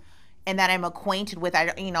 and that I'm acquainted with.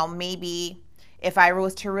 Maybe if I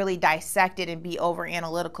was to really dissect it and be over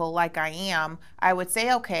analytical like I am, I would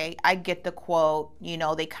say, okay, I get the quote,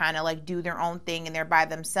 they kind of like do their own thing and they're by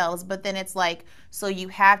themselves. But then it's like, so you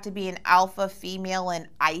have to be an alpha female and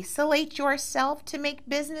isolate yourself to make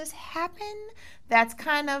business happen? That's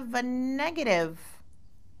kind of a negative.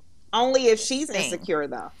 Only if she's insecure,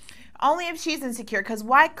 though. Only if she's insecure, because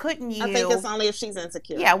why couldn't you? I think it's only if she's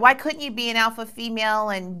insecure. Yeah, why couldn't you be an alpha female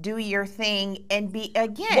and do your thing and be,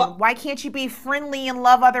 again, why can't you be friendly and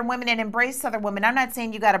love other women and embrace other women? I'm not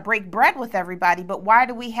saying you got to break bread with everybody, but why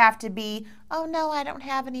do we have to be, oh no, I don't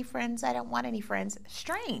have any friends, I don't want any friends?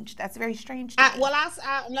 Strange. That's very strange to me.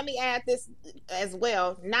 Let me add this as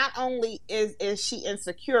well. Not only is she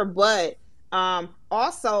insecure, but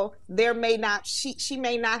also there may not, she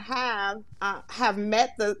may not have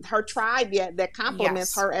met her tribe yet that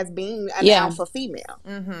compliments her as being an alpha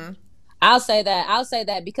female. I'll say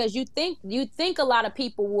that because you think a lot of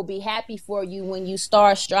people will be happy for you when you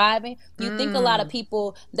start striving. You think a lot of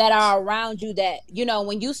people that are around you that,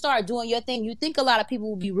 when you start doing your thing, you think a lot of people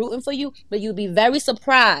will be rooting for you, but you'll be very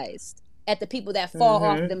surprised at the people that fall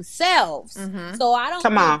off themselves. So I don't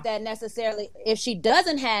think that necessarily, if she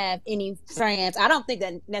doesn't have any friends, I don't think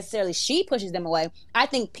that necessarily she pushes them away. I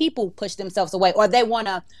think people push themselves away, or they want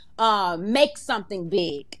to make something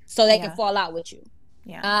big so they can fall out with you.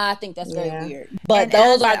 I think that's very weird. But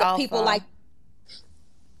those are the people like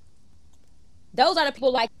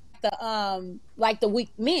the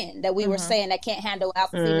weak men that we were saying that can't handle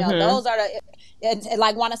alpha female. Those are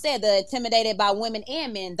like Juana said, the intimidated by women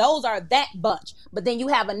and men. Those are that bunch. But then you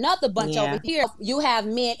have another bunch over here. You have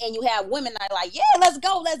men and you have women that are like, yeah, let's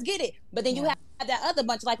go, let's get it. But then you have that other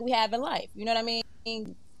bunch like we have in life. You know what I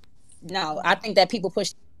mean? No, I think that people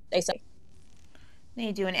push. They say.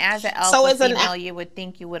 You do, and as an alpha female, you would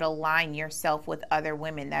think you would align yourself with other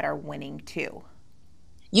women that are winning too.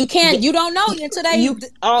 You can't. You don't know until they. You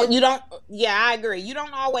don't. Yeah, I agree. You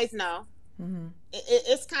don't always know.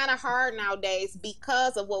 It's kind of hard nowadays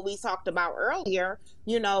because of what we talked about earlier.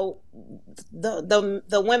 The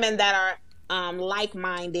women that are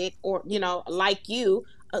like-minded, or like you.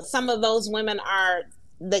 Some of those women are.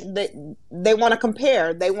 They want to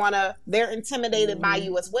compare. They're intimidated by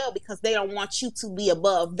you as well because they don't want you to be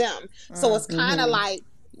above them. So it's kind of like,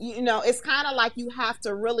 it's kind of like you have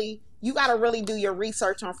to really. You got to really do your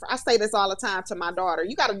research on. I say this all the time to my daughter.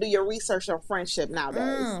 You got to do your research on friendship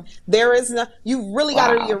nowadays. There is no. You really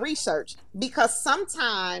got to do your research, because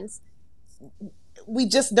sometimes we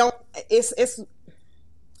just don't. It's.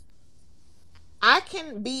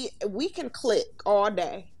 We can click all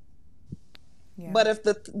day. But if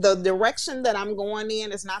the direction that I'm going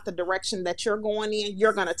in is not the direction that you're going in,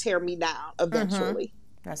 you're going to tear me down eventually.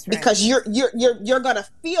 That's right. Because you're going to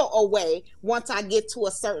feel a way once I get to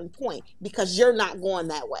a certain point, because you're not going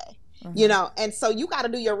that way. And so you got to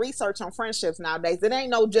do your research on friendships nowadays. It ain't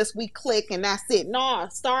no just we click and that's it. No,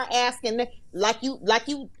 start asking, like you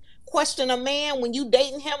question a man when you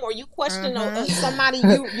dating him, or you question somebody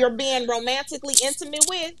you're being romantically intimate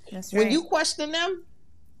with. That's right. When you question them,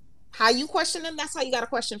 how you question them, that's how you got to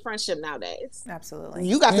question friendship nowadays. Absolutely.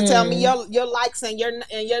 You got to tell me your likes and your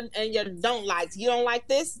don't likes. You don't like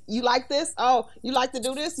this, you like this. Oh, you like to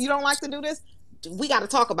do this, you don't like to do this. we got to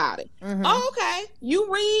talk about it. Oh, okay.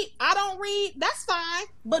 You read, I don't read. That's fine.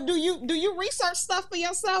 But do you research stuff for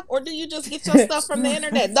yourself, or do you just get your stuff from the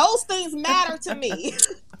internet? Those things matter to me.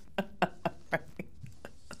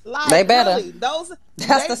 Like, they better. Really,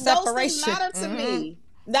 that's the separation. Those things matter to me.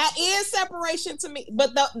 That is separation to me.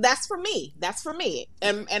 But that's for me. That's for me.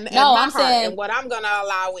 And my heart and what I'm gonna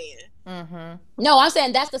allow in. No, I'm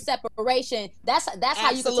saying that's the separation. That's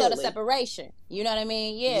how you can tell the separation. You know what I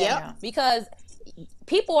mean? Yeah. Because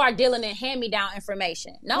people are dealing in hand-me-down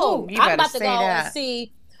information. No, I'm about to go and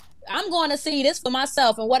see. I'm going to see this for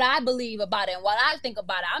myself and what I believe about it and what I think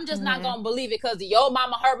about it. I'm just not going to believe it because your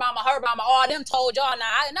mama, her mama, all them told y'all.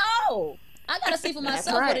 Now, I got to see for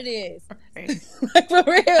myself what it is. Like, for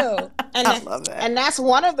real. I love that. And that's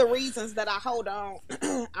one of the reasons that I hold on.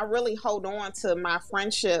 I really hold on to my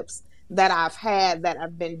friendships that I've had that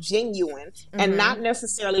have been genuine, and not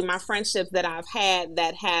necessarily my friendships that I've had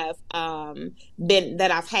that have been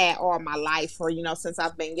that I've had all my life, or since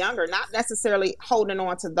I've been younger. Not necessarily holding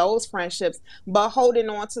on to those friendships, but holding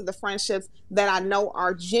on to the friendships that I know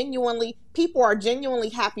are genuinely, people are genuinely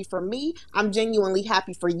happy for me. I'm genuinely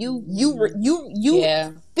happy for you. You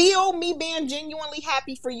feel me being genuinely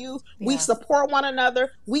happy for you. We support one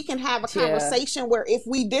another. We can have a conversation where if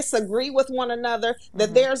we disagree with one another,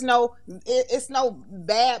 that there's it's no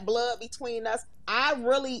bad blood between us.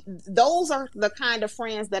 Those are the kind of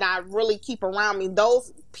friends that I really keep around me.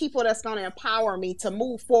 Those people that's going to empower me to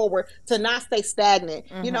move forward, to not stay stagnant.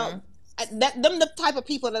 Them the type of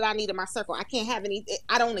people that I need in my circle. I can't have any.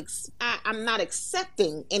 I'm not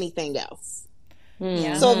accepting anything else.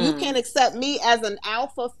 So if you can't accept me as an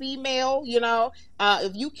alpha female,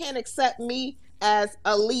 if you can't accept me as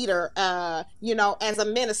a leader, as a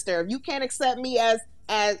minister, if you can't accept me as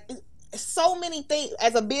so many things,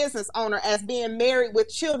 as a business owner, as being married with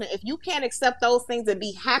children, if you can't accept those things and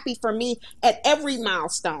be happy for me at every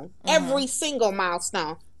milestone, every single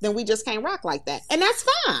milestone, then we just can't rock like that. And that's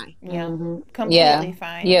fine. Completely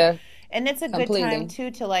fine. Yeah. And it's a good time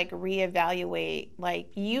too to like reevaluate, like,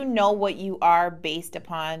 what you are based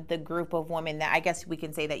upon the group of women that I guess we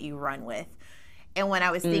can say that you run with. And when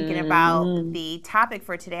I was thinking about the topic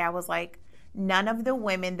for today, I was like, none of the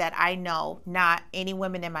women that I know, not any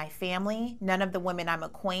women in my family, none of the women I'm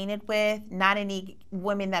acquainted with, not any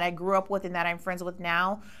women that I grew up with and that I'm friends with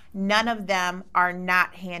now, none of them are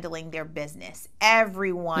not handling their business.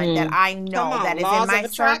 Everyone that I know that is in my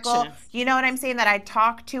circle, you know what I'm saying, that I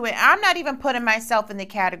talk to, and I'm not even putting myself in the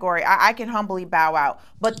category, I can humbly bow out,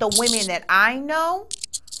 but the women that I know,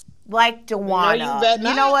 like Dewana,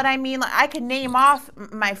 you know what I mean? Like, I could name off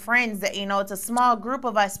my friends that, it's a small group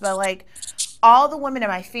of us, but like all the women in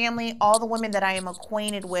my family, all the women that I am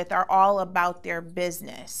acquainted with are all about their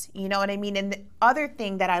business. You know what I mean? And the other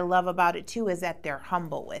thing that I love about it too is that they're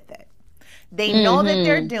humble with it. They know that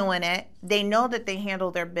they're doing it. They know that they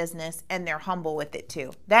handle their business, and they're humble with it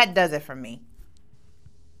too. That does it for me.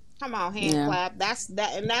 Come on, hand clap. That's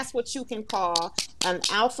what you can call an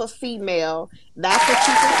alpha female. That's what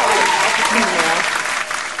you can call an alpha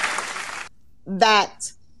female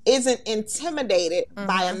that isn't intimidated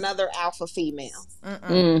by another alpha female.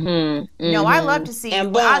 No, I love to see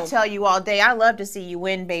you. I'll tell you all day, I love to see you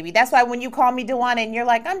win, baby. That's why when you call me Dewana and you're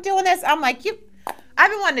like, I'm doing this, I'm like, I've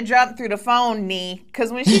been wanting to jump through the phone, Nee,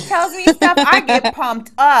 because when she tells me stuff, I get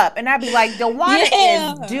pumped up. And I be like, Dewana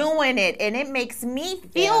is doing it. And it makes me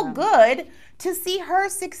feel good to see her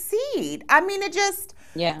succeed. I mean, it just...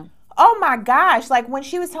 Oh my gosh, like when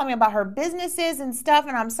she was telling me about her businesses and stuff,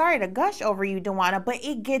 and I'm sorry to gush over you, Dewana, but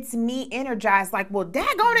it gets me energized. Like, well,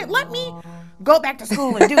 daggone it, let me go back to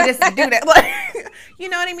school and do this and do that. Like, you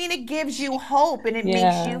know what I mean? It gives you hope, and it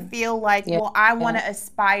makes you feel like, well, I want to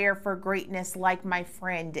aspire for greatness like my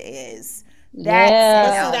friend is.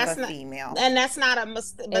 That's not female, and that's not a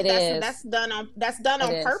mistake. But that's done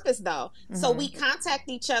on purpose, though. So we contact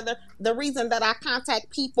each other. The reason that I contact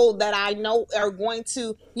people that I know are going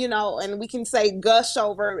to, and we can say gush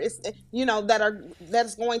over, is,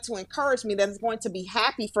 that's going to encourage me, that is going to be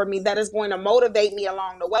happy for me, that is going to motivate me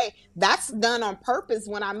along the way. That's done on purpose.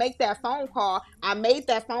 When I make that phone call, I made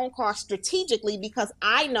that phone call strategically because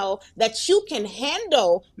I know that you can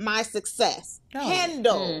handle my success.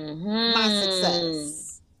 Handle my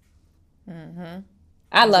success.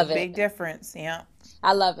 I love it. Big difference. Yeah,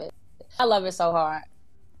 I love it. I love it so hard.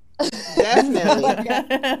 Definitely.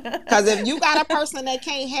 Because if you got a person that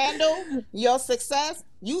can't handle your success,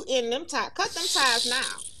 you in them ties. Cut them ties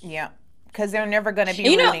now. Yeah, because they're never going to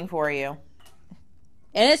be rooting for you.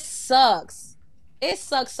 And it sucks. It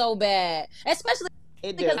sucks so bad, especially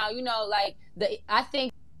because I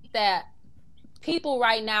think that people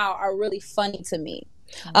right now are really funny to me.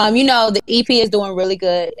 You know, the EP is doing really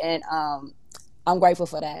good, and I'm grateful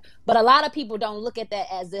for that. But a lot of people don't look at that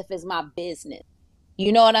as if it's my business.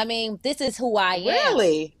 You know what I mean? This is who I am.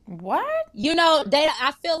 Really? What? You know,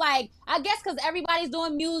 I feel like, I guess because everybody's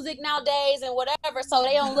doing music nowadays and whatever, so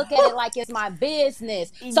they don't look at it like it's my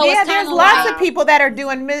business. So yeah, it's there's kind of lots like, of people that are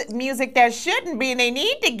doing music that shouldn't be, and they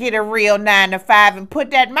need to get a real 9 to 5 and put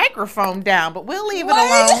that microphone down. But we'll leave it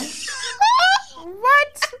alone.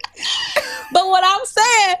 What? But what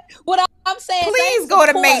I'm saying, please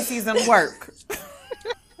go to Macy's and work.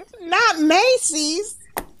 Not Macy's.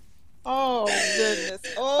 Oh goodness!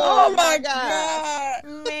 Oh my God,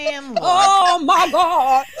 man! Oh my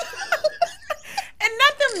God! And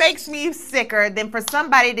nothing makes me sicker than for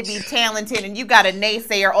somebody to be talented and you got a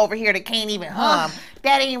naysayer over here that can't even hum.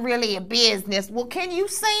 That ain't really a business. Well, can you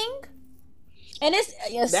sing? And it's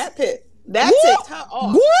that ticked her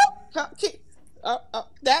off.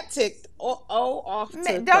 That ticked off.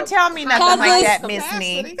 Don't tell me nothing like that, Miss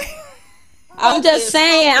Me. I'm just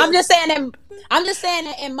saying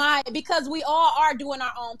that in my, because we all are doing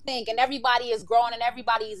our own thing, and everybody is growing and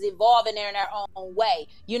everybody is evolving in their own way.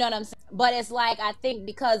 You know what I'm saying? But it's like, I think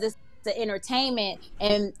because it's the entertainment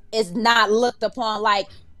and it's not looked upon, like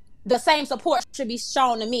the same support should be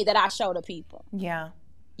shown to me that I show to people. Yeah.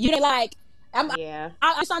 You know, like I'm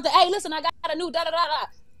something. Hey, listen, I got a new da da da da.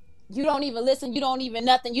 You don't even listen. You don't even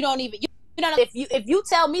nothing. You don't even. You know, if you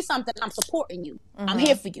tell me something, I'm supporting you. Mm-hmm. I'm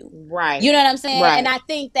here for you. Right. You know what I'm saying? Right. And I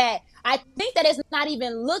think that it's not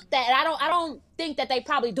even looked at. I don't think that they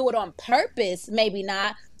probably do it on purpose. Maybe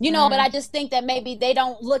not. You know, but I just think that maybe they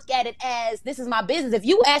don't look at it as this is my business. If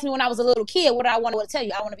you asked me when I was a little kid, what I want to tell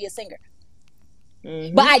you, I want to be a singer.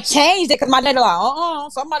 Mm-hmm. But I changed it because my dad was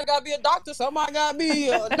like, somebody got to be a doctor, somebody got to be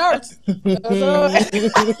a nurse. So, you know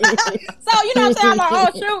what I'm saying? I'm like, oh,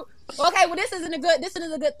 shoot. Okay, well, this isn't a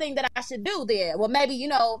good thing that I should do there. Well, maybe, you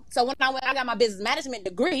know, so when I got my business management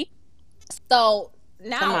degree, so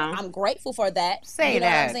now I'm grateful for that. Say you know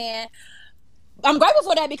that. What I'm saying? I'm grateful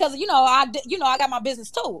for that because, I got my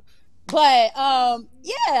business too. But,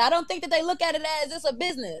 I don't think that they look at it as it's a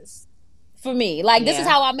business for me. Like, this is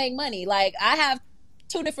how I make money. Like, I have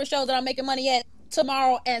 2 different shows that I'm making money at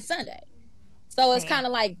tomorrow and Sunday. So it's kind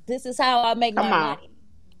of like, this is how I make my money.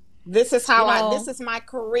 This is how this is my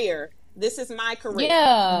career. This is my career.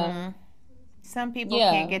 Yeah. Mm-hmm. Some people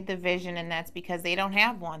can't get the vision, and that's because they don't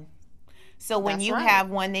have one. So when you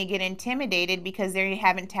have one, they get intimidated because they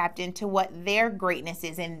haven't tapped into what their greatness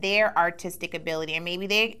is and their artistic ability. And maybe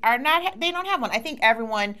they don't have one. I think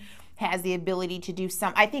everyone has the ability to do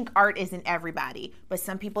some. I think art isn't everybody, but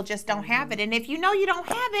some people just don't have it. And if you know you don't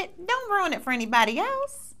have it, don't ruin it for anybody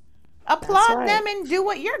else. Applaud them and do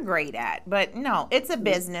what you're great at. But no, it's a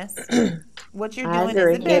business. What you're doing is a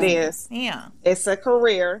business. It is. Yeah. It's a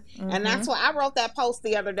career. Mm-hmm. And that's why I wrote that post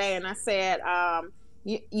the other day and I said,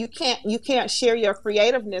 you can't share your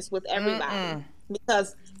creativeness with everybody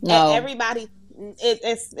because everybody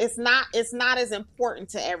it's not as important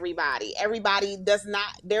to everybody. Everybody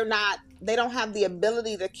they don't have the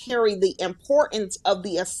ability to carry the importance of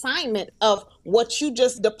the assignment of what you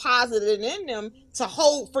just deposited in them to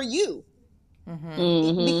hold for you.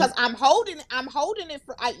 Mm-hmm. Because I'm holding it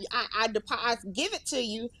for I give it to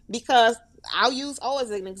you because I'll use O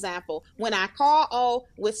as an example. When I call O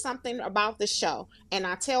with something about the show and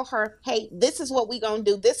I tell her, hey, this is what we're going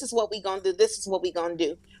to do. This is what we're going to do. This is what we're going to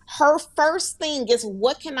do. Her first thing is,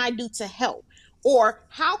 what can I do to help? Or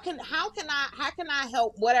how can I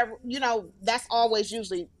help? Whatever, that's always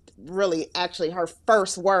usually really actually her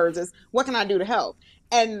first words is, what can I do to help?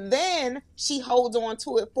 And then she holds on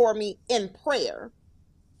to it for me in prayer.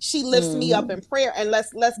 She lifts me up in prayer and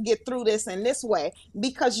let's get through this in this way,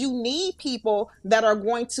 because you need people that are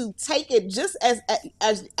going to take it just as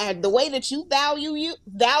the way that you value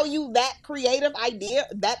that creative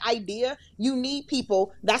idea. You need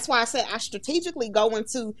people. That's why I said I strategically go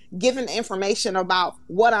into giving information about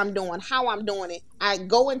what I'm doing, how I'm doing it. I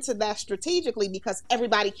go into that strategically because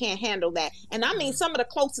everybody can't handle that. And I mean, some of the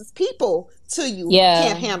closest people to you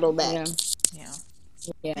can't handle that. Yeah.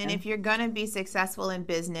 Yeah. And if you're going to be successful in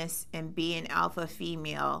business and be an alpha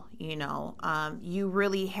female, you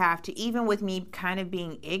really have to, even with me kind of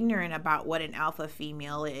being ignorant about what an alpha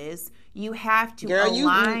female is, you have to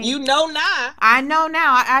align. You know now. I know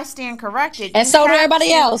now. I stand corrected. And so do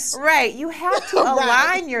everybody else. Right. You have to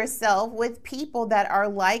align yourself with people that are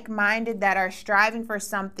like-minded, that are striving for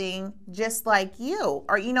something just like you.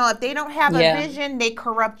 Or, if they don't have a vision, they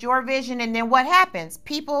corrupt your vision. And then what happens?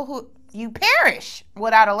 People who... you perish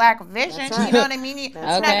without a lack of vision. Right. You know what I mean? It's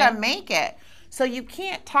not going to make it. So you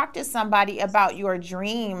can't talk to somebody about your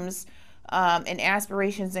dreams and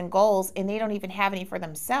aspirations and goals, and they don't even have any for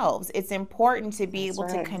themselves. It's important to be able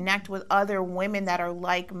to connect with other women that are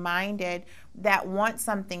like-minded, that want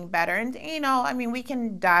something better. And, I mean, we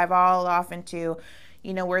can dive all off into,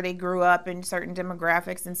 where they grew up in certain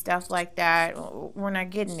demographics and stuff like that. We're not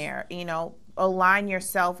getting there. Align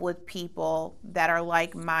yourself with people that are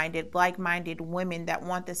like-minded women that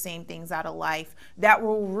want the same things out of life, that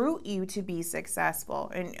will root you to be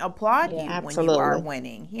successful and applaud you when you are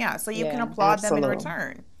winning. Yeah, so you can applaud them in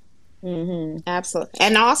return. Absolutely.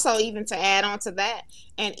 And also, even to add on to that,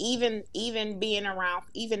 and even being around,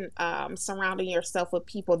 surrounding yourself with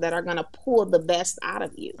people that are going to pull the best out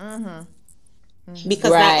of you.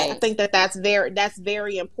 Because I think that's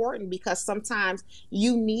very important, because sometimes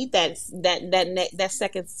you need that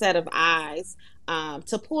second set of eyes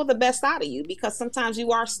to pull the best out of you, because sometimes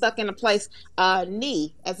you are stuck in a place. I'll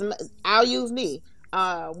use me.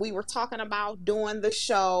 We were talking about doing the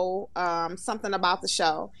show, something about the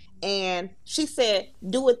show, and she said,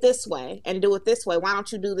 do it this way and do it this way. Why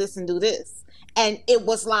don't you do this and do this? And it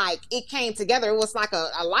was like, it came together. It was like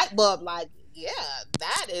a light bulb, like, yeah,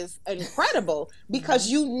 that is incredible, because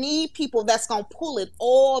you need people that's going to pull it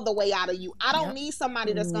all the way out of you. I don't need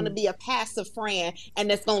somebody that's going to be a passive friend and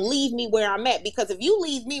that's going to leave me where I'm at, because if you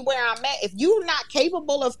leave me where I'm at, if you're not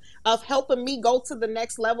capable of helping me go to the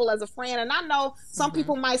next level as a friend, and I know some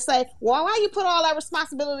people might say, well, why you put all that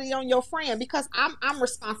responsibility on your friend? Because I'm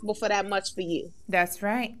responsible for that much for you. That's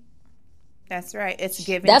right. That's right. It's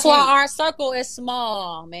given. That's why our circle is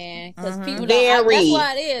small, man. Because people don't. That's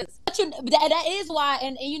why it is. That is why,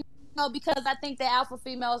 and because I think the alpha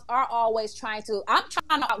females are always trying to. I'm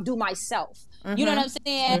trying to outdo myself. You know what I'm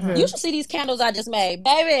saying? You should see these candles I just made,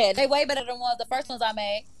 baby. They way better than the first ones I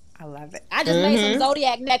made. I love it. I just made some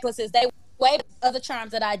zodiac necklaces. They way better than other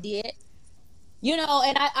charms that I did. And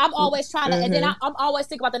I'm always trying to, and then I'm always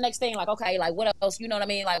thinking about the next thing, like, okay, like what else, you know what I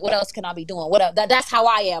mean? Like, what else can I be doing? That's how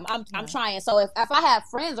I am. I'm trying. So if I have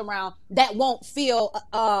friends around that won't feel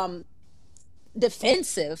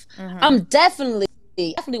defensive, I'm definitely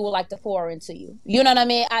would like to pour into you. You know what I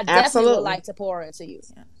mean? I definitely would like to pour into you.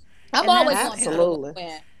 Yeah. I'm always absolutely.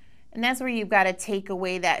 And that's where you've got to take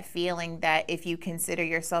away that feeling that if you consider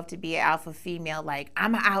yourself to be an alpha female, like,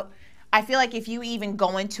 I'm out. I feel like if you even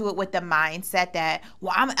go into it with the mindset that,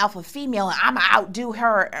 well, I'm an alpha female and I'm going to outdo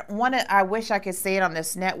her. I wish I could say it on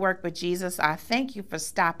this network, but Jesus, I thank you for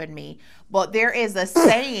stopping me. But there is a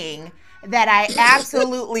saying that I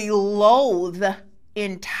absolutely loathe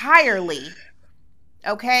entirely.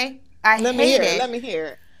 Okay? Let me hear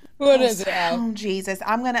it. What is it? Oh, Jesus.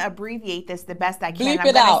 I'm going to abbreviate this the best I can. Bleep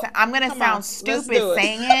it out. I'm going to sound stupid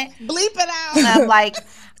saying it. Bleep it out. And I'm like,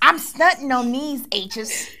 I'm stunting on these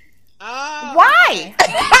H's. Why? You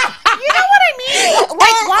know what I mean?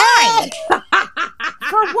 Like, why?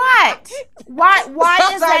 For what? Why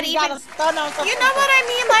is that even? You know what I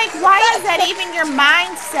mean? Like, why is that even your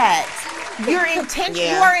mindset? You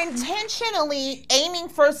are intentionally aiming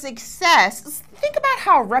for success. Think about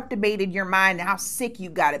how reprobated your mind and how sick you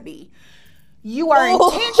gotta be. You are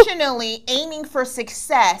intentionally aiming for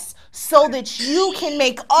success so that you can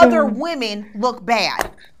make other women look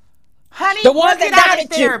bad. Honey, work it out in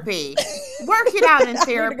therapy. Work it out in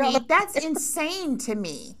therapy. That's insane to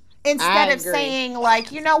me. Instead of saying,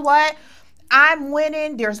 like, you know what? I'm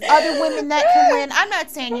winning. There's other women that can win. I'm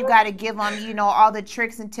not saying you got to give them, all the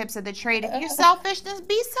tricks and tips of the trade. If you're selfish, then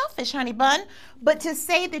be selfish, honey bun. But to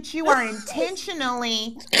say that you are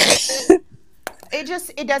intentionally,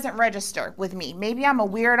 it doesn't register with me. Maybe I'm a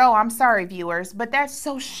weirdo. I'm sorry, viewers, but that's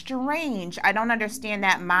so strange. I don't understand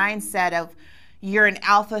that mindset of you're an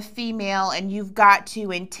alpha female and you've got to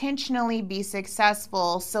intentionally be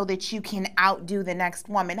successful so that you can outdo the next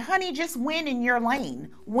woman. Honey, just win in your lane.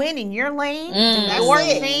 Win in your lane. Do your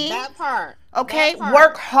thing. That part. Okay?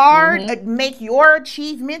 Work hard. Make your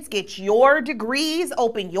achievements. Get your degrees.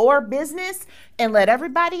 Open your business. And let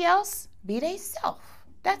everybody else be they self.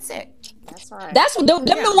 That's it. That's right. That's them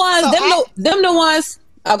the ones.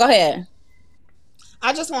 Oh, go ahead.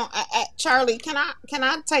 I just want Charlie. Can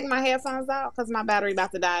I take my headphones out because my battery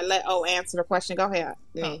about to die? Let answer the question. Go ahead.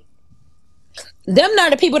 Them are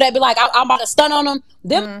the people that be like, I'm about to stun on them.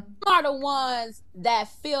 Them are the ones that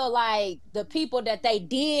feel like the people that they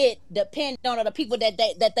did depend on, or the people that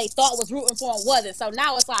they thought was rooting for them wasn't. So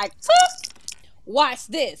now it's like, watch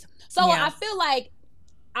this. So I feel like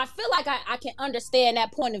I can understand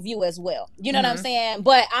that point of view as well. You know what I'm saying?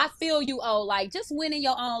 But I feel you, like, just win in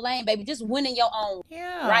your own lane, baby. Just win in your own.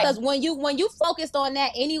 Yeah. Right? Because when you focused on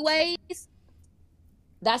that anyways,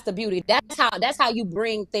 that's the beauty. That's how you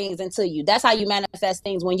bring things into you. That's how you manifest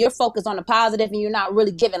things. When you're focused on the positive and you're not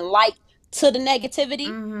really giving light to the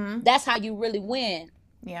negativity, that's how you really win.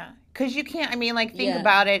 Yeah, because you can't, I mean, like, think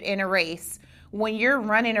about it in a race. When you're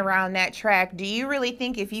running around that track, do you really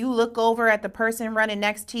think if you look over at the person running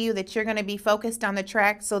next to you that you're going to be focused on the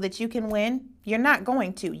track so that you can win? You're not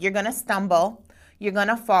going to. You're going to stumble. You're going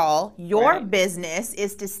to fall. Your business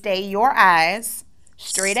is to stay your eyes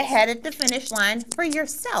straight ahead at the finish line for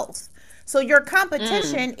yourself. So your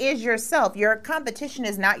competition is yourself. Your competition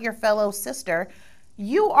is not your fellow sister.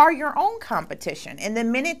 You are your own competition. And the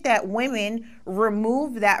minute that women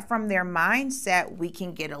remove that from their mindset, we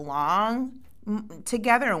can get along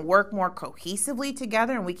together and work more cohesively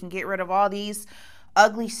together, and we can get rid of all these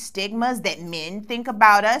ugly stigmas that men think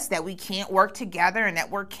about us, that we can't work together and that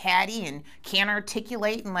we're catty and can't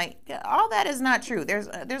articulate, and like, all that is not true. There's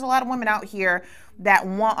a lot of women out here that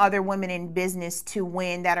want other women in business to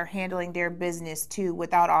win, that are handling their business too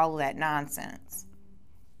without all of that nonsense.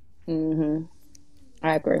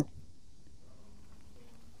 I agree.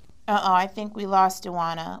 I think we lost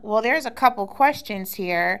Duana. Well, there's a couple questions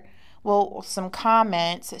here. Well, some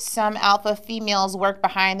comments. Some alpha females work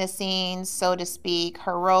behind the scenes, so to speak.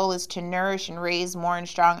 Her role is to nourish and raise more and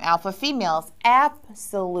strong alpha females.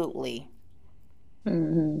 Absolutely.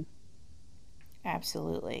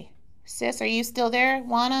 Absolutely. Sis, are you still there,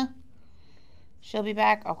 Juana? She'll be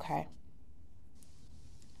back? Okay.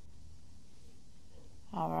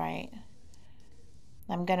 All right.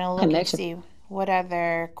 I'm going to look and see what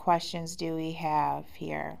other questions do we have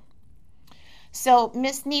here. So,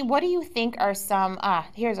 Miss Nee, what do you think are some,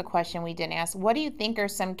 here's a question we didn't ask. What do you think are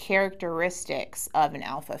some characteristics of an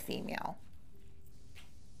alpha female?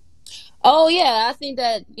 Oh, yeah. I think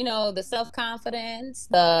that, the self-confidence,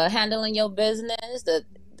 the handling your business, the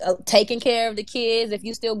taking care of the kids. If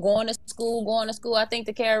you still going to school, I think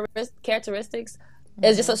the characteristics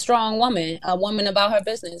is just a strong woman, a woman about her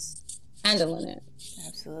business, handling it.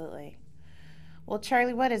 Absolutely. Well,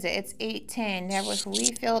 Charlie, what is it? It's 8:10. Have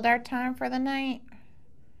we filled our time for the night?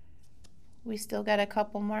 We still got a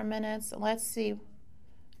couple more minutes. Let's see.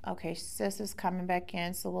 Okay, sis is coming back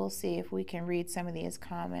in, so we'll see if we can read some of these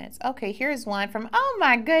comments. Okay, here's one from, oh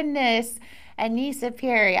my goodness, Anissa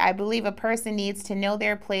Perry. I believe a person needs to know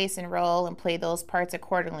their place and role and play those parts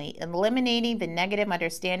accordingly. Eliminating the negative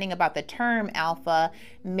understanding about the term alpha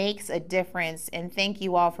makes a difference, and thank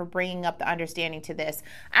you all for bringing up the understanding to this.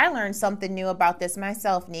 I learned something new about this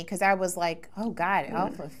myself, Nee, because I was like, oh God,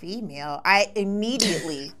 alpha female. I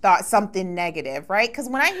immediately thought something negative, right? Because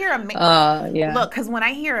when I hear a man, because when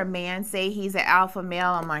I hear a man say he's an alpha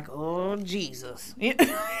male, I'm like, oh Jesus, here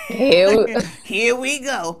we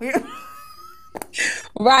go.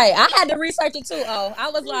 Right, I had to research it too. I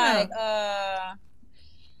was like, I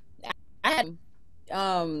had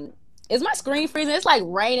is my screen freezing? It's like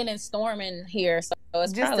raining and storming here, so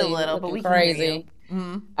it's just probably a little, but we crazy.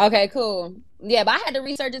 Okay, cool. Yeah, but I had to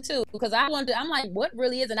research it too because I'm like, what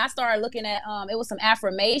really is? And I started looking at it was some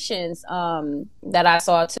affirmations that I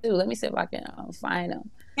saw too. Let me see if I can find them.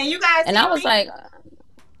 Can you guys? And I was like,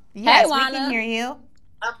 yes, we can hear you.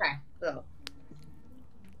 Okay, cool.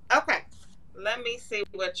 Okay, let me see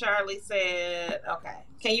what Charlie said. Okay,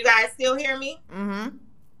 can you guys still hear me?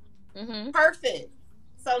 Perfect.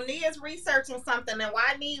 So Nia's researching something, and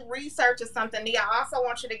while Nia researches something, Nia, I also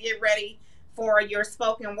want you to get ready for your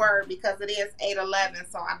spoken word because it is 8:11,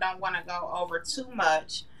 so I don't want to go over too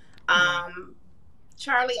much.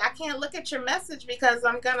 Charlie, I can't look at your message because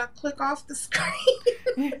I'm gonna click off the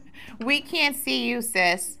screen. We can't see you,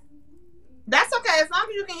 sis. That's okay. As long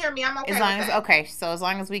as you can hear me, I'm okay. So as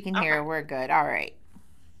long as we can hear, we're good. All right.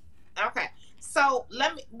 Okay. So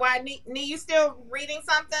let me. Why, Nee, you still reading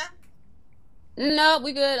something? No,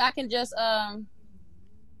 we good. I can just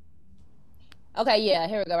Okay, yeah,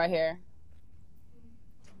 here we go, right here.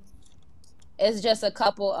 It's just a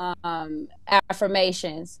couple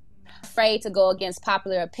affirmations. Afraid to go against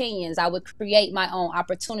popular opinions. I would create my own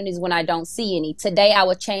opportunities when I don't see any. Today I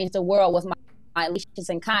would change the world with my leashes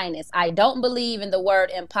and kindness. I don't believe in the word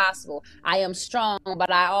impossible. I am strong, but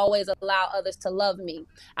I always allow others to love me.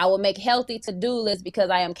 I will make healthy to-do lists because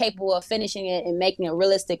I am capable of finishing it and making a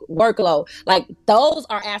realistic workload. Like, those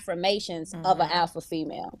are affirmations of an alpha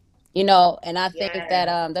female, and I think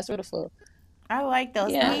that that's beautiful. I like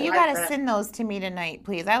those. Yeah. You got to send those to me tonight,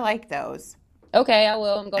 please. I like those. Okay, I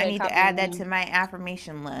will. I need to add that to my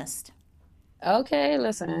affirmation list. Okay,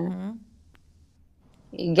 listen.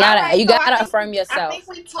 You gotta affirm yourself. I think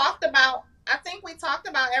we talked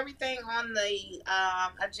about everything on the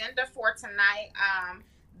agenda for tonight.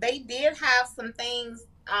 They did have some things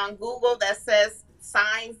on Google that says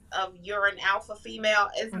signs of you're an alpha female.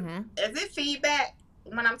 Is it feedback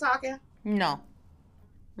when I'm talking? No.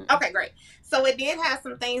 Okay, great. So it did have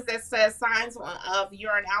some things that says signs of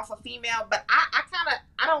you're an alpha female, but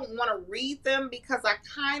I don't want to read them because I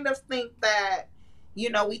kind of think that,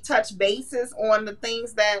 we touch bases on the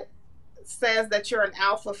things that says that you're an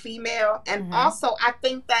alpha female. And also I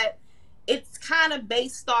think that it's kind of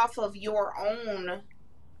based off of your own,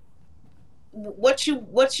 what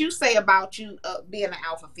you say about you being an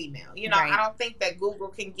alpha female. Right. I don't think that Google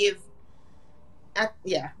can give,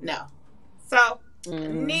 no. So,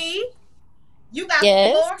 Nee, you got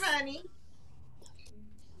the floor, honey.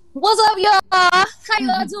 What's up, y'all? How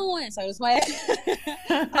y'all doing? So it's my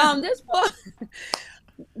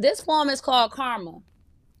this poem is called Karma.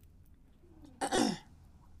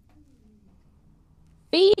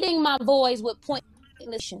 Feeding my voice with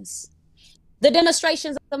pointless. The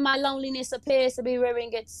demonstrations of my loneliness appears to be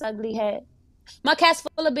rearing its ugly head. My cat's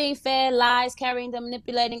full of being fed, lies, carrying them,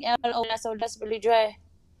 manipulating LO that's so desperately dread.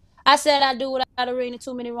 I said I do without reading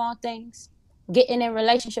too many wrong things. Getting in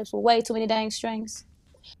relationships with way too many dang strings.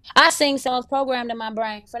 I sing songs programmed in my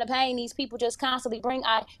brain. For the pain these people just constantly bring,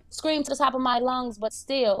 I scream to the top of my lungs, but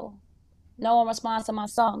still, no one responds to my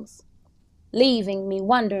songs. Leaving me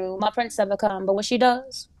wondering will my prince ever come. But when she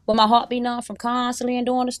does, will my heart be numb from constantly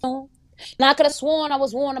enduring the storm? Now I could have sworn I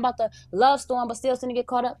was warned about the love storm, but still seem to get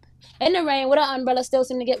caught up. In the rain with an umbrella, still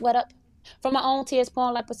seem to get wet up. From my own tears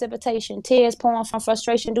pouring like precipitation. Tears pouring from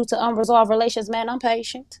frustration due to unresolved relations. Man, I'm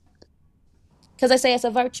patient. Because they say it's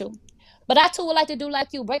a virtue. But I too would like to do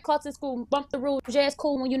like you. Break hearts in school, bump the rules. Yeah, it's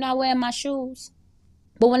cool when you're not wearing my shoes.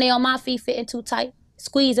 But when they on my feet fitting too tight,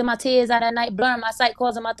 squeezing my tears out at night, blurring my sight,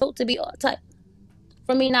 causing my throat to be all tight.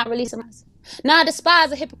 For me not releasing myself. Now I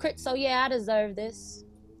despise a hypocrite, so yeah, I deserve this.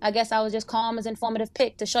 I guess I was just Karma's informative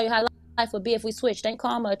pick to show you how life would be if we switched. Ain't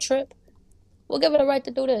Karma a trip? We'll give it a right to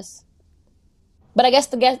do this. But I guess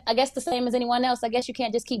the same as anyone else. I guess you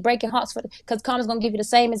can't just keep breaking hearts because Karma's gonna give you the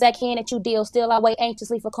same exact hand that you deal. Still, I wait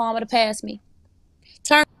anxiously for Karma to pass me.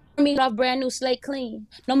 Turn me off, brand new slate clean.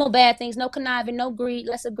 No more bad things, no conniving, no greed.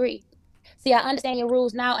 Let's agree. See, I understand your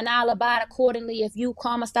rules now, and I'll abide accordingly. If you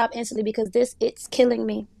Karma, stop instantly because it's killing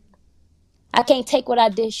me. I can't take what I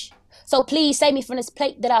dish. So please save me from this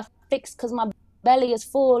plate that I fixed because my belly is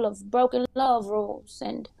full of broken love rules.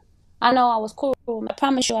 And I know I was cruel. I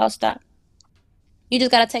promise you I'll stop. You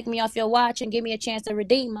just got to take me off your watch and give me a chance to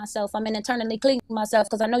redeem myself. I'm internally cleaning myself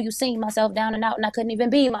because I know you seen myself down and out and I couldn't even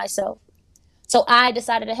be myself. So I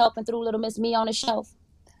decided to help and threw little Miss Me on the shelf.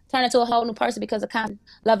 Turn into a whole new person because of kind,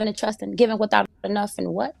 loving and trusting, giving without enough.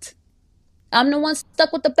 And what? I'm the one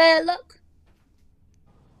stuck with the bad luck.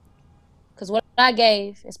 Because what I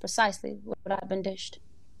gave is precisely what I've been dished.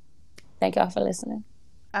 Thank y'all for listening.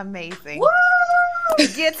 Amazing. Woo!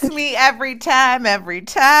 Gets me every time, Miss Me.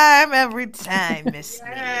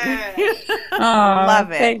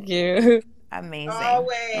 Love it. Thank you. Amazing.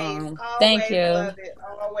 Always thank you. Love it.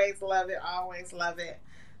 Always love it.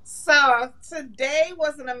 So today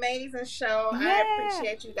was an amazing show. Yeah. I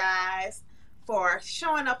appreciate you guys for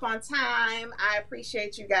showing up on time. I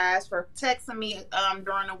appreciate you guys for texting me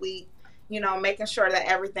during the week. Making sure that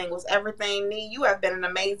everything was everything. Nee, you have been an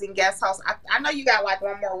amazing guest host. I know you got like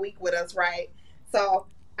one more week with us, right? So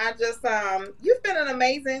I just, you've been an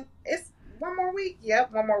amazing, it's one more week.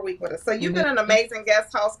 Yep, one more week with us. So you've been an amazing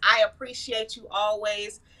guest host. I appreciate you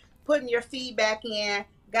always putting your feedback in.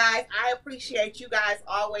 Guys, I appreciate you guys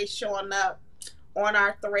always showing up on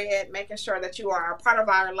our thread, making sure that you are a part of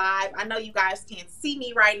our live. I know you guys can't see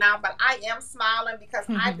me right now, but I am smiling because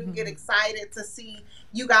I do get excited to see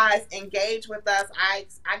you guys engage with us. I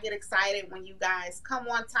get excited when you guys come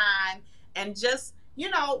on time and just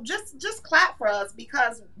clap for us,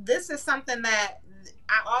 because this is something that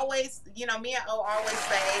I always, me and O always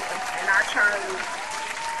say, and our Charlie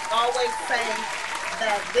always say,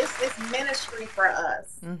 that this is ministry for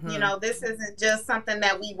us. This isn't just something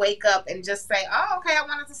that we wake up and just say, oh, okay, I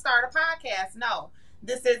wanted to start a podcast. No,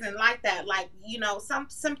 this isn't like that. Like,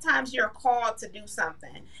 sometimes you're called to do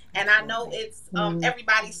something. And I know it's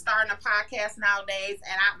everybody's starting a podcast nowadays,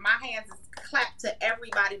 and my hands is clapped to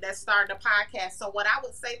everybody that's starting a podcast. So what I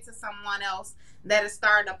would say to someone else that is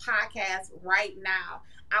starting a podcast right now,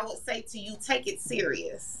 I would say to you, take it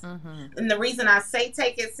serious. And the reason I say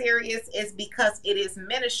take it serious is because it is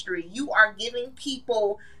ministry. You are giving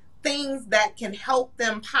people things that can help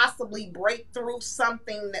them possibly break through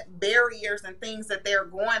something, that barriers and things that they're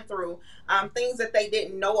going through, things that they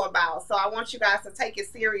didn't know about. So I want you guys to take it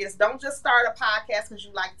serious. Don't just start a podcast because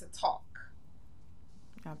you like to talk.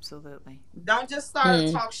 Absolutely. Don't just start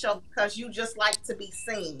a talk show because you just like to be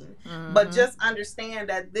seen. But just understand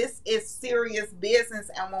that this is serious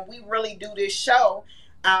business, and when we really do this show,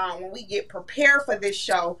 when we get prepared for this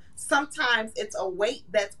show, sometimes it's a weight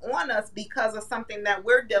that's on us because of something that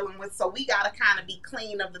we're dealing with. So we got to kind of be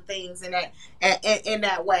clean of the things in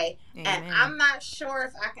that way. Amen. And I'm not sure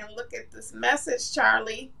if I can look at this message,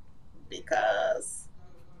 Charlie, because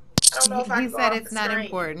I don't know if I can. He said it's not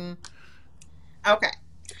important. Okay.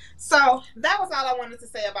 So that was all I wanted to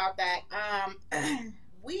say about that.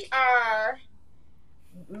 We are,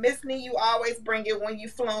 Miss Nee, you always bring it when you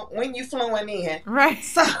fluent in. Right.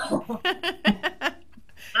 So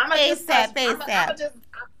I'm gonna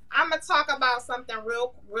talk about something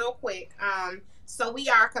real quick. So we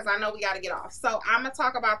are, because I know we got to get off. So I'm gonna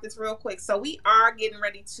talk about this real quick. So we are getting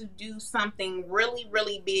ready to do something really,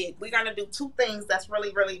 really big. We're gonna do two things that's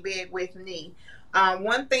really, really big with Nee.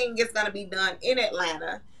 One thing is gonna be done in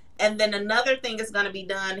Atlanta. And then another thing is going to be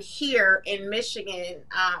done here in Michigan,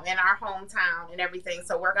 in our hometown and everything.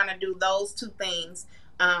 So we're going to do those two things.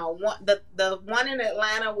 The one in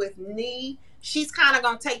Atlanta with Nee, she's kind of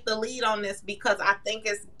going to take the lead on this because I think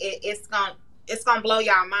it's going to blow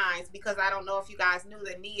y'all minds, because I don't know if you guys knew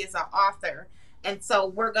that Nee is an author. And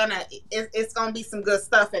so it's going to be some good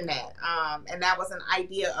stuff in that. And that was an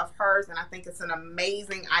idea of hers, and I think it's an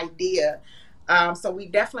amazing idea. So we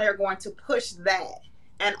definitely are going to push that.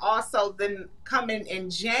 And also then coming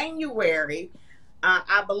in January,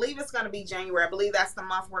 I believe it's going to be January. I believe that's the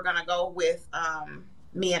month we're going to go with.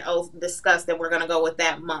 Me and Oath discussed that we're going to go with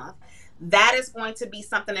that month. That is going to be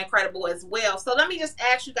something incredible as well. So let me just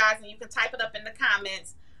ask you guys, and you can type it up in the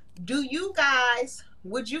comments.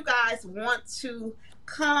 Would you guys want to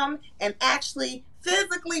come and actually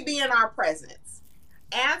physically be in our presence?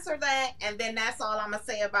 Answer that, and then that's all I'm gonna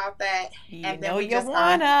say about that. And then we just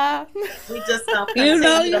gonna continue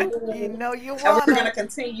we're gonna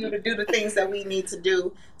continue to do the things that we need to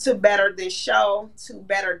do to better this show, to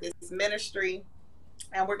better this ministry,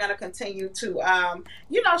 and we're gonna continue to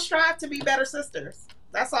strive to be better sisters.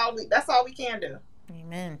 That's all we can do.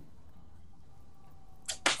 Amen.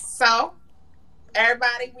 So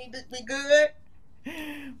everybody, we good?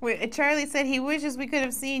 Charlie said he wishes we could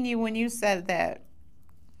have seen you when you said that.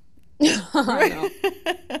 I know.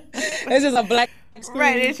 It's just a black screen.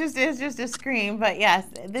 Right, it's just a screen. But yes,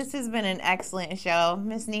 this has been an excellent show.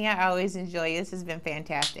 Miss Nee, I always enjoy you. This has been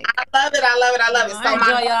fantastic. I love it. So I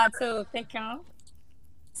enjoy y'all too. Thank y'all.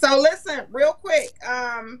 So listen, real quick.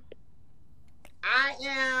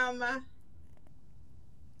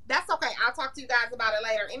 That's okay. I'll talk to you guys about it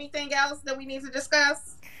later. Anything else that we need to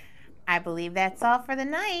discuss? I believe that's all for the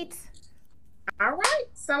night. All right.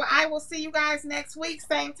 So I will see you guys next week,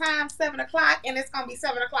 same time, 7 o'clock. And it's going to be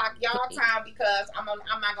 7 o'clock y'all time, because I'm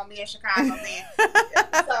not going to be in Chicago then.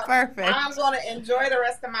 So perfect. I'm going to enjoy the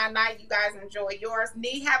rest of my night. You guys enjoy yours.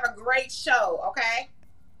 Nee, have a great show, okay?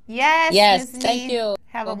 Yes, thank you.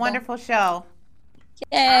 Have a wonderful show.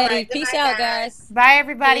 Yay. Right, peace night, out, guys. Bye,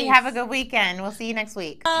 everybody. Peace. Have a good weekend. We'll see you next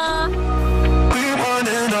week.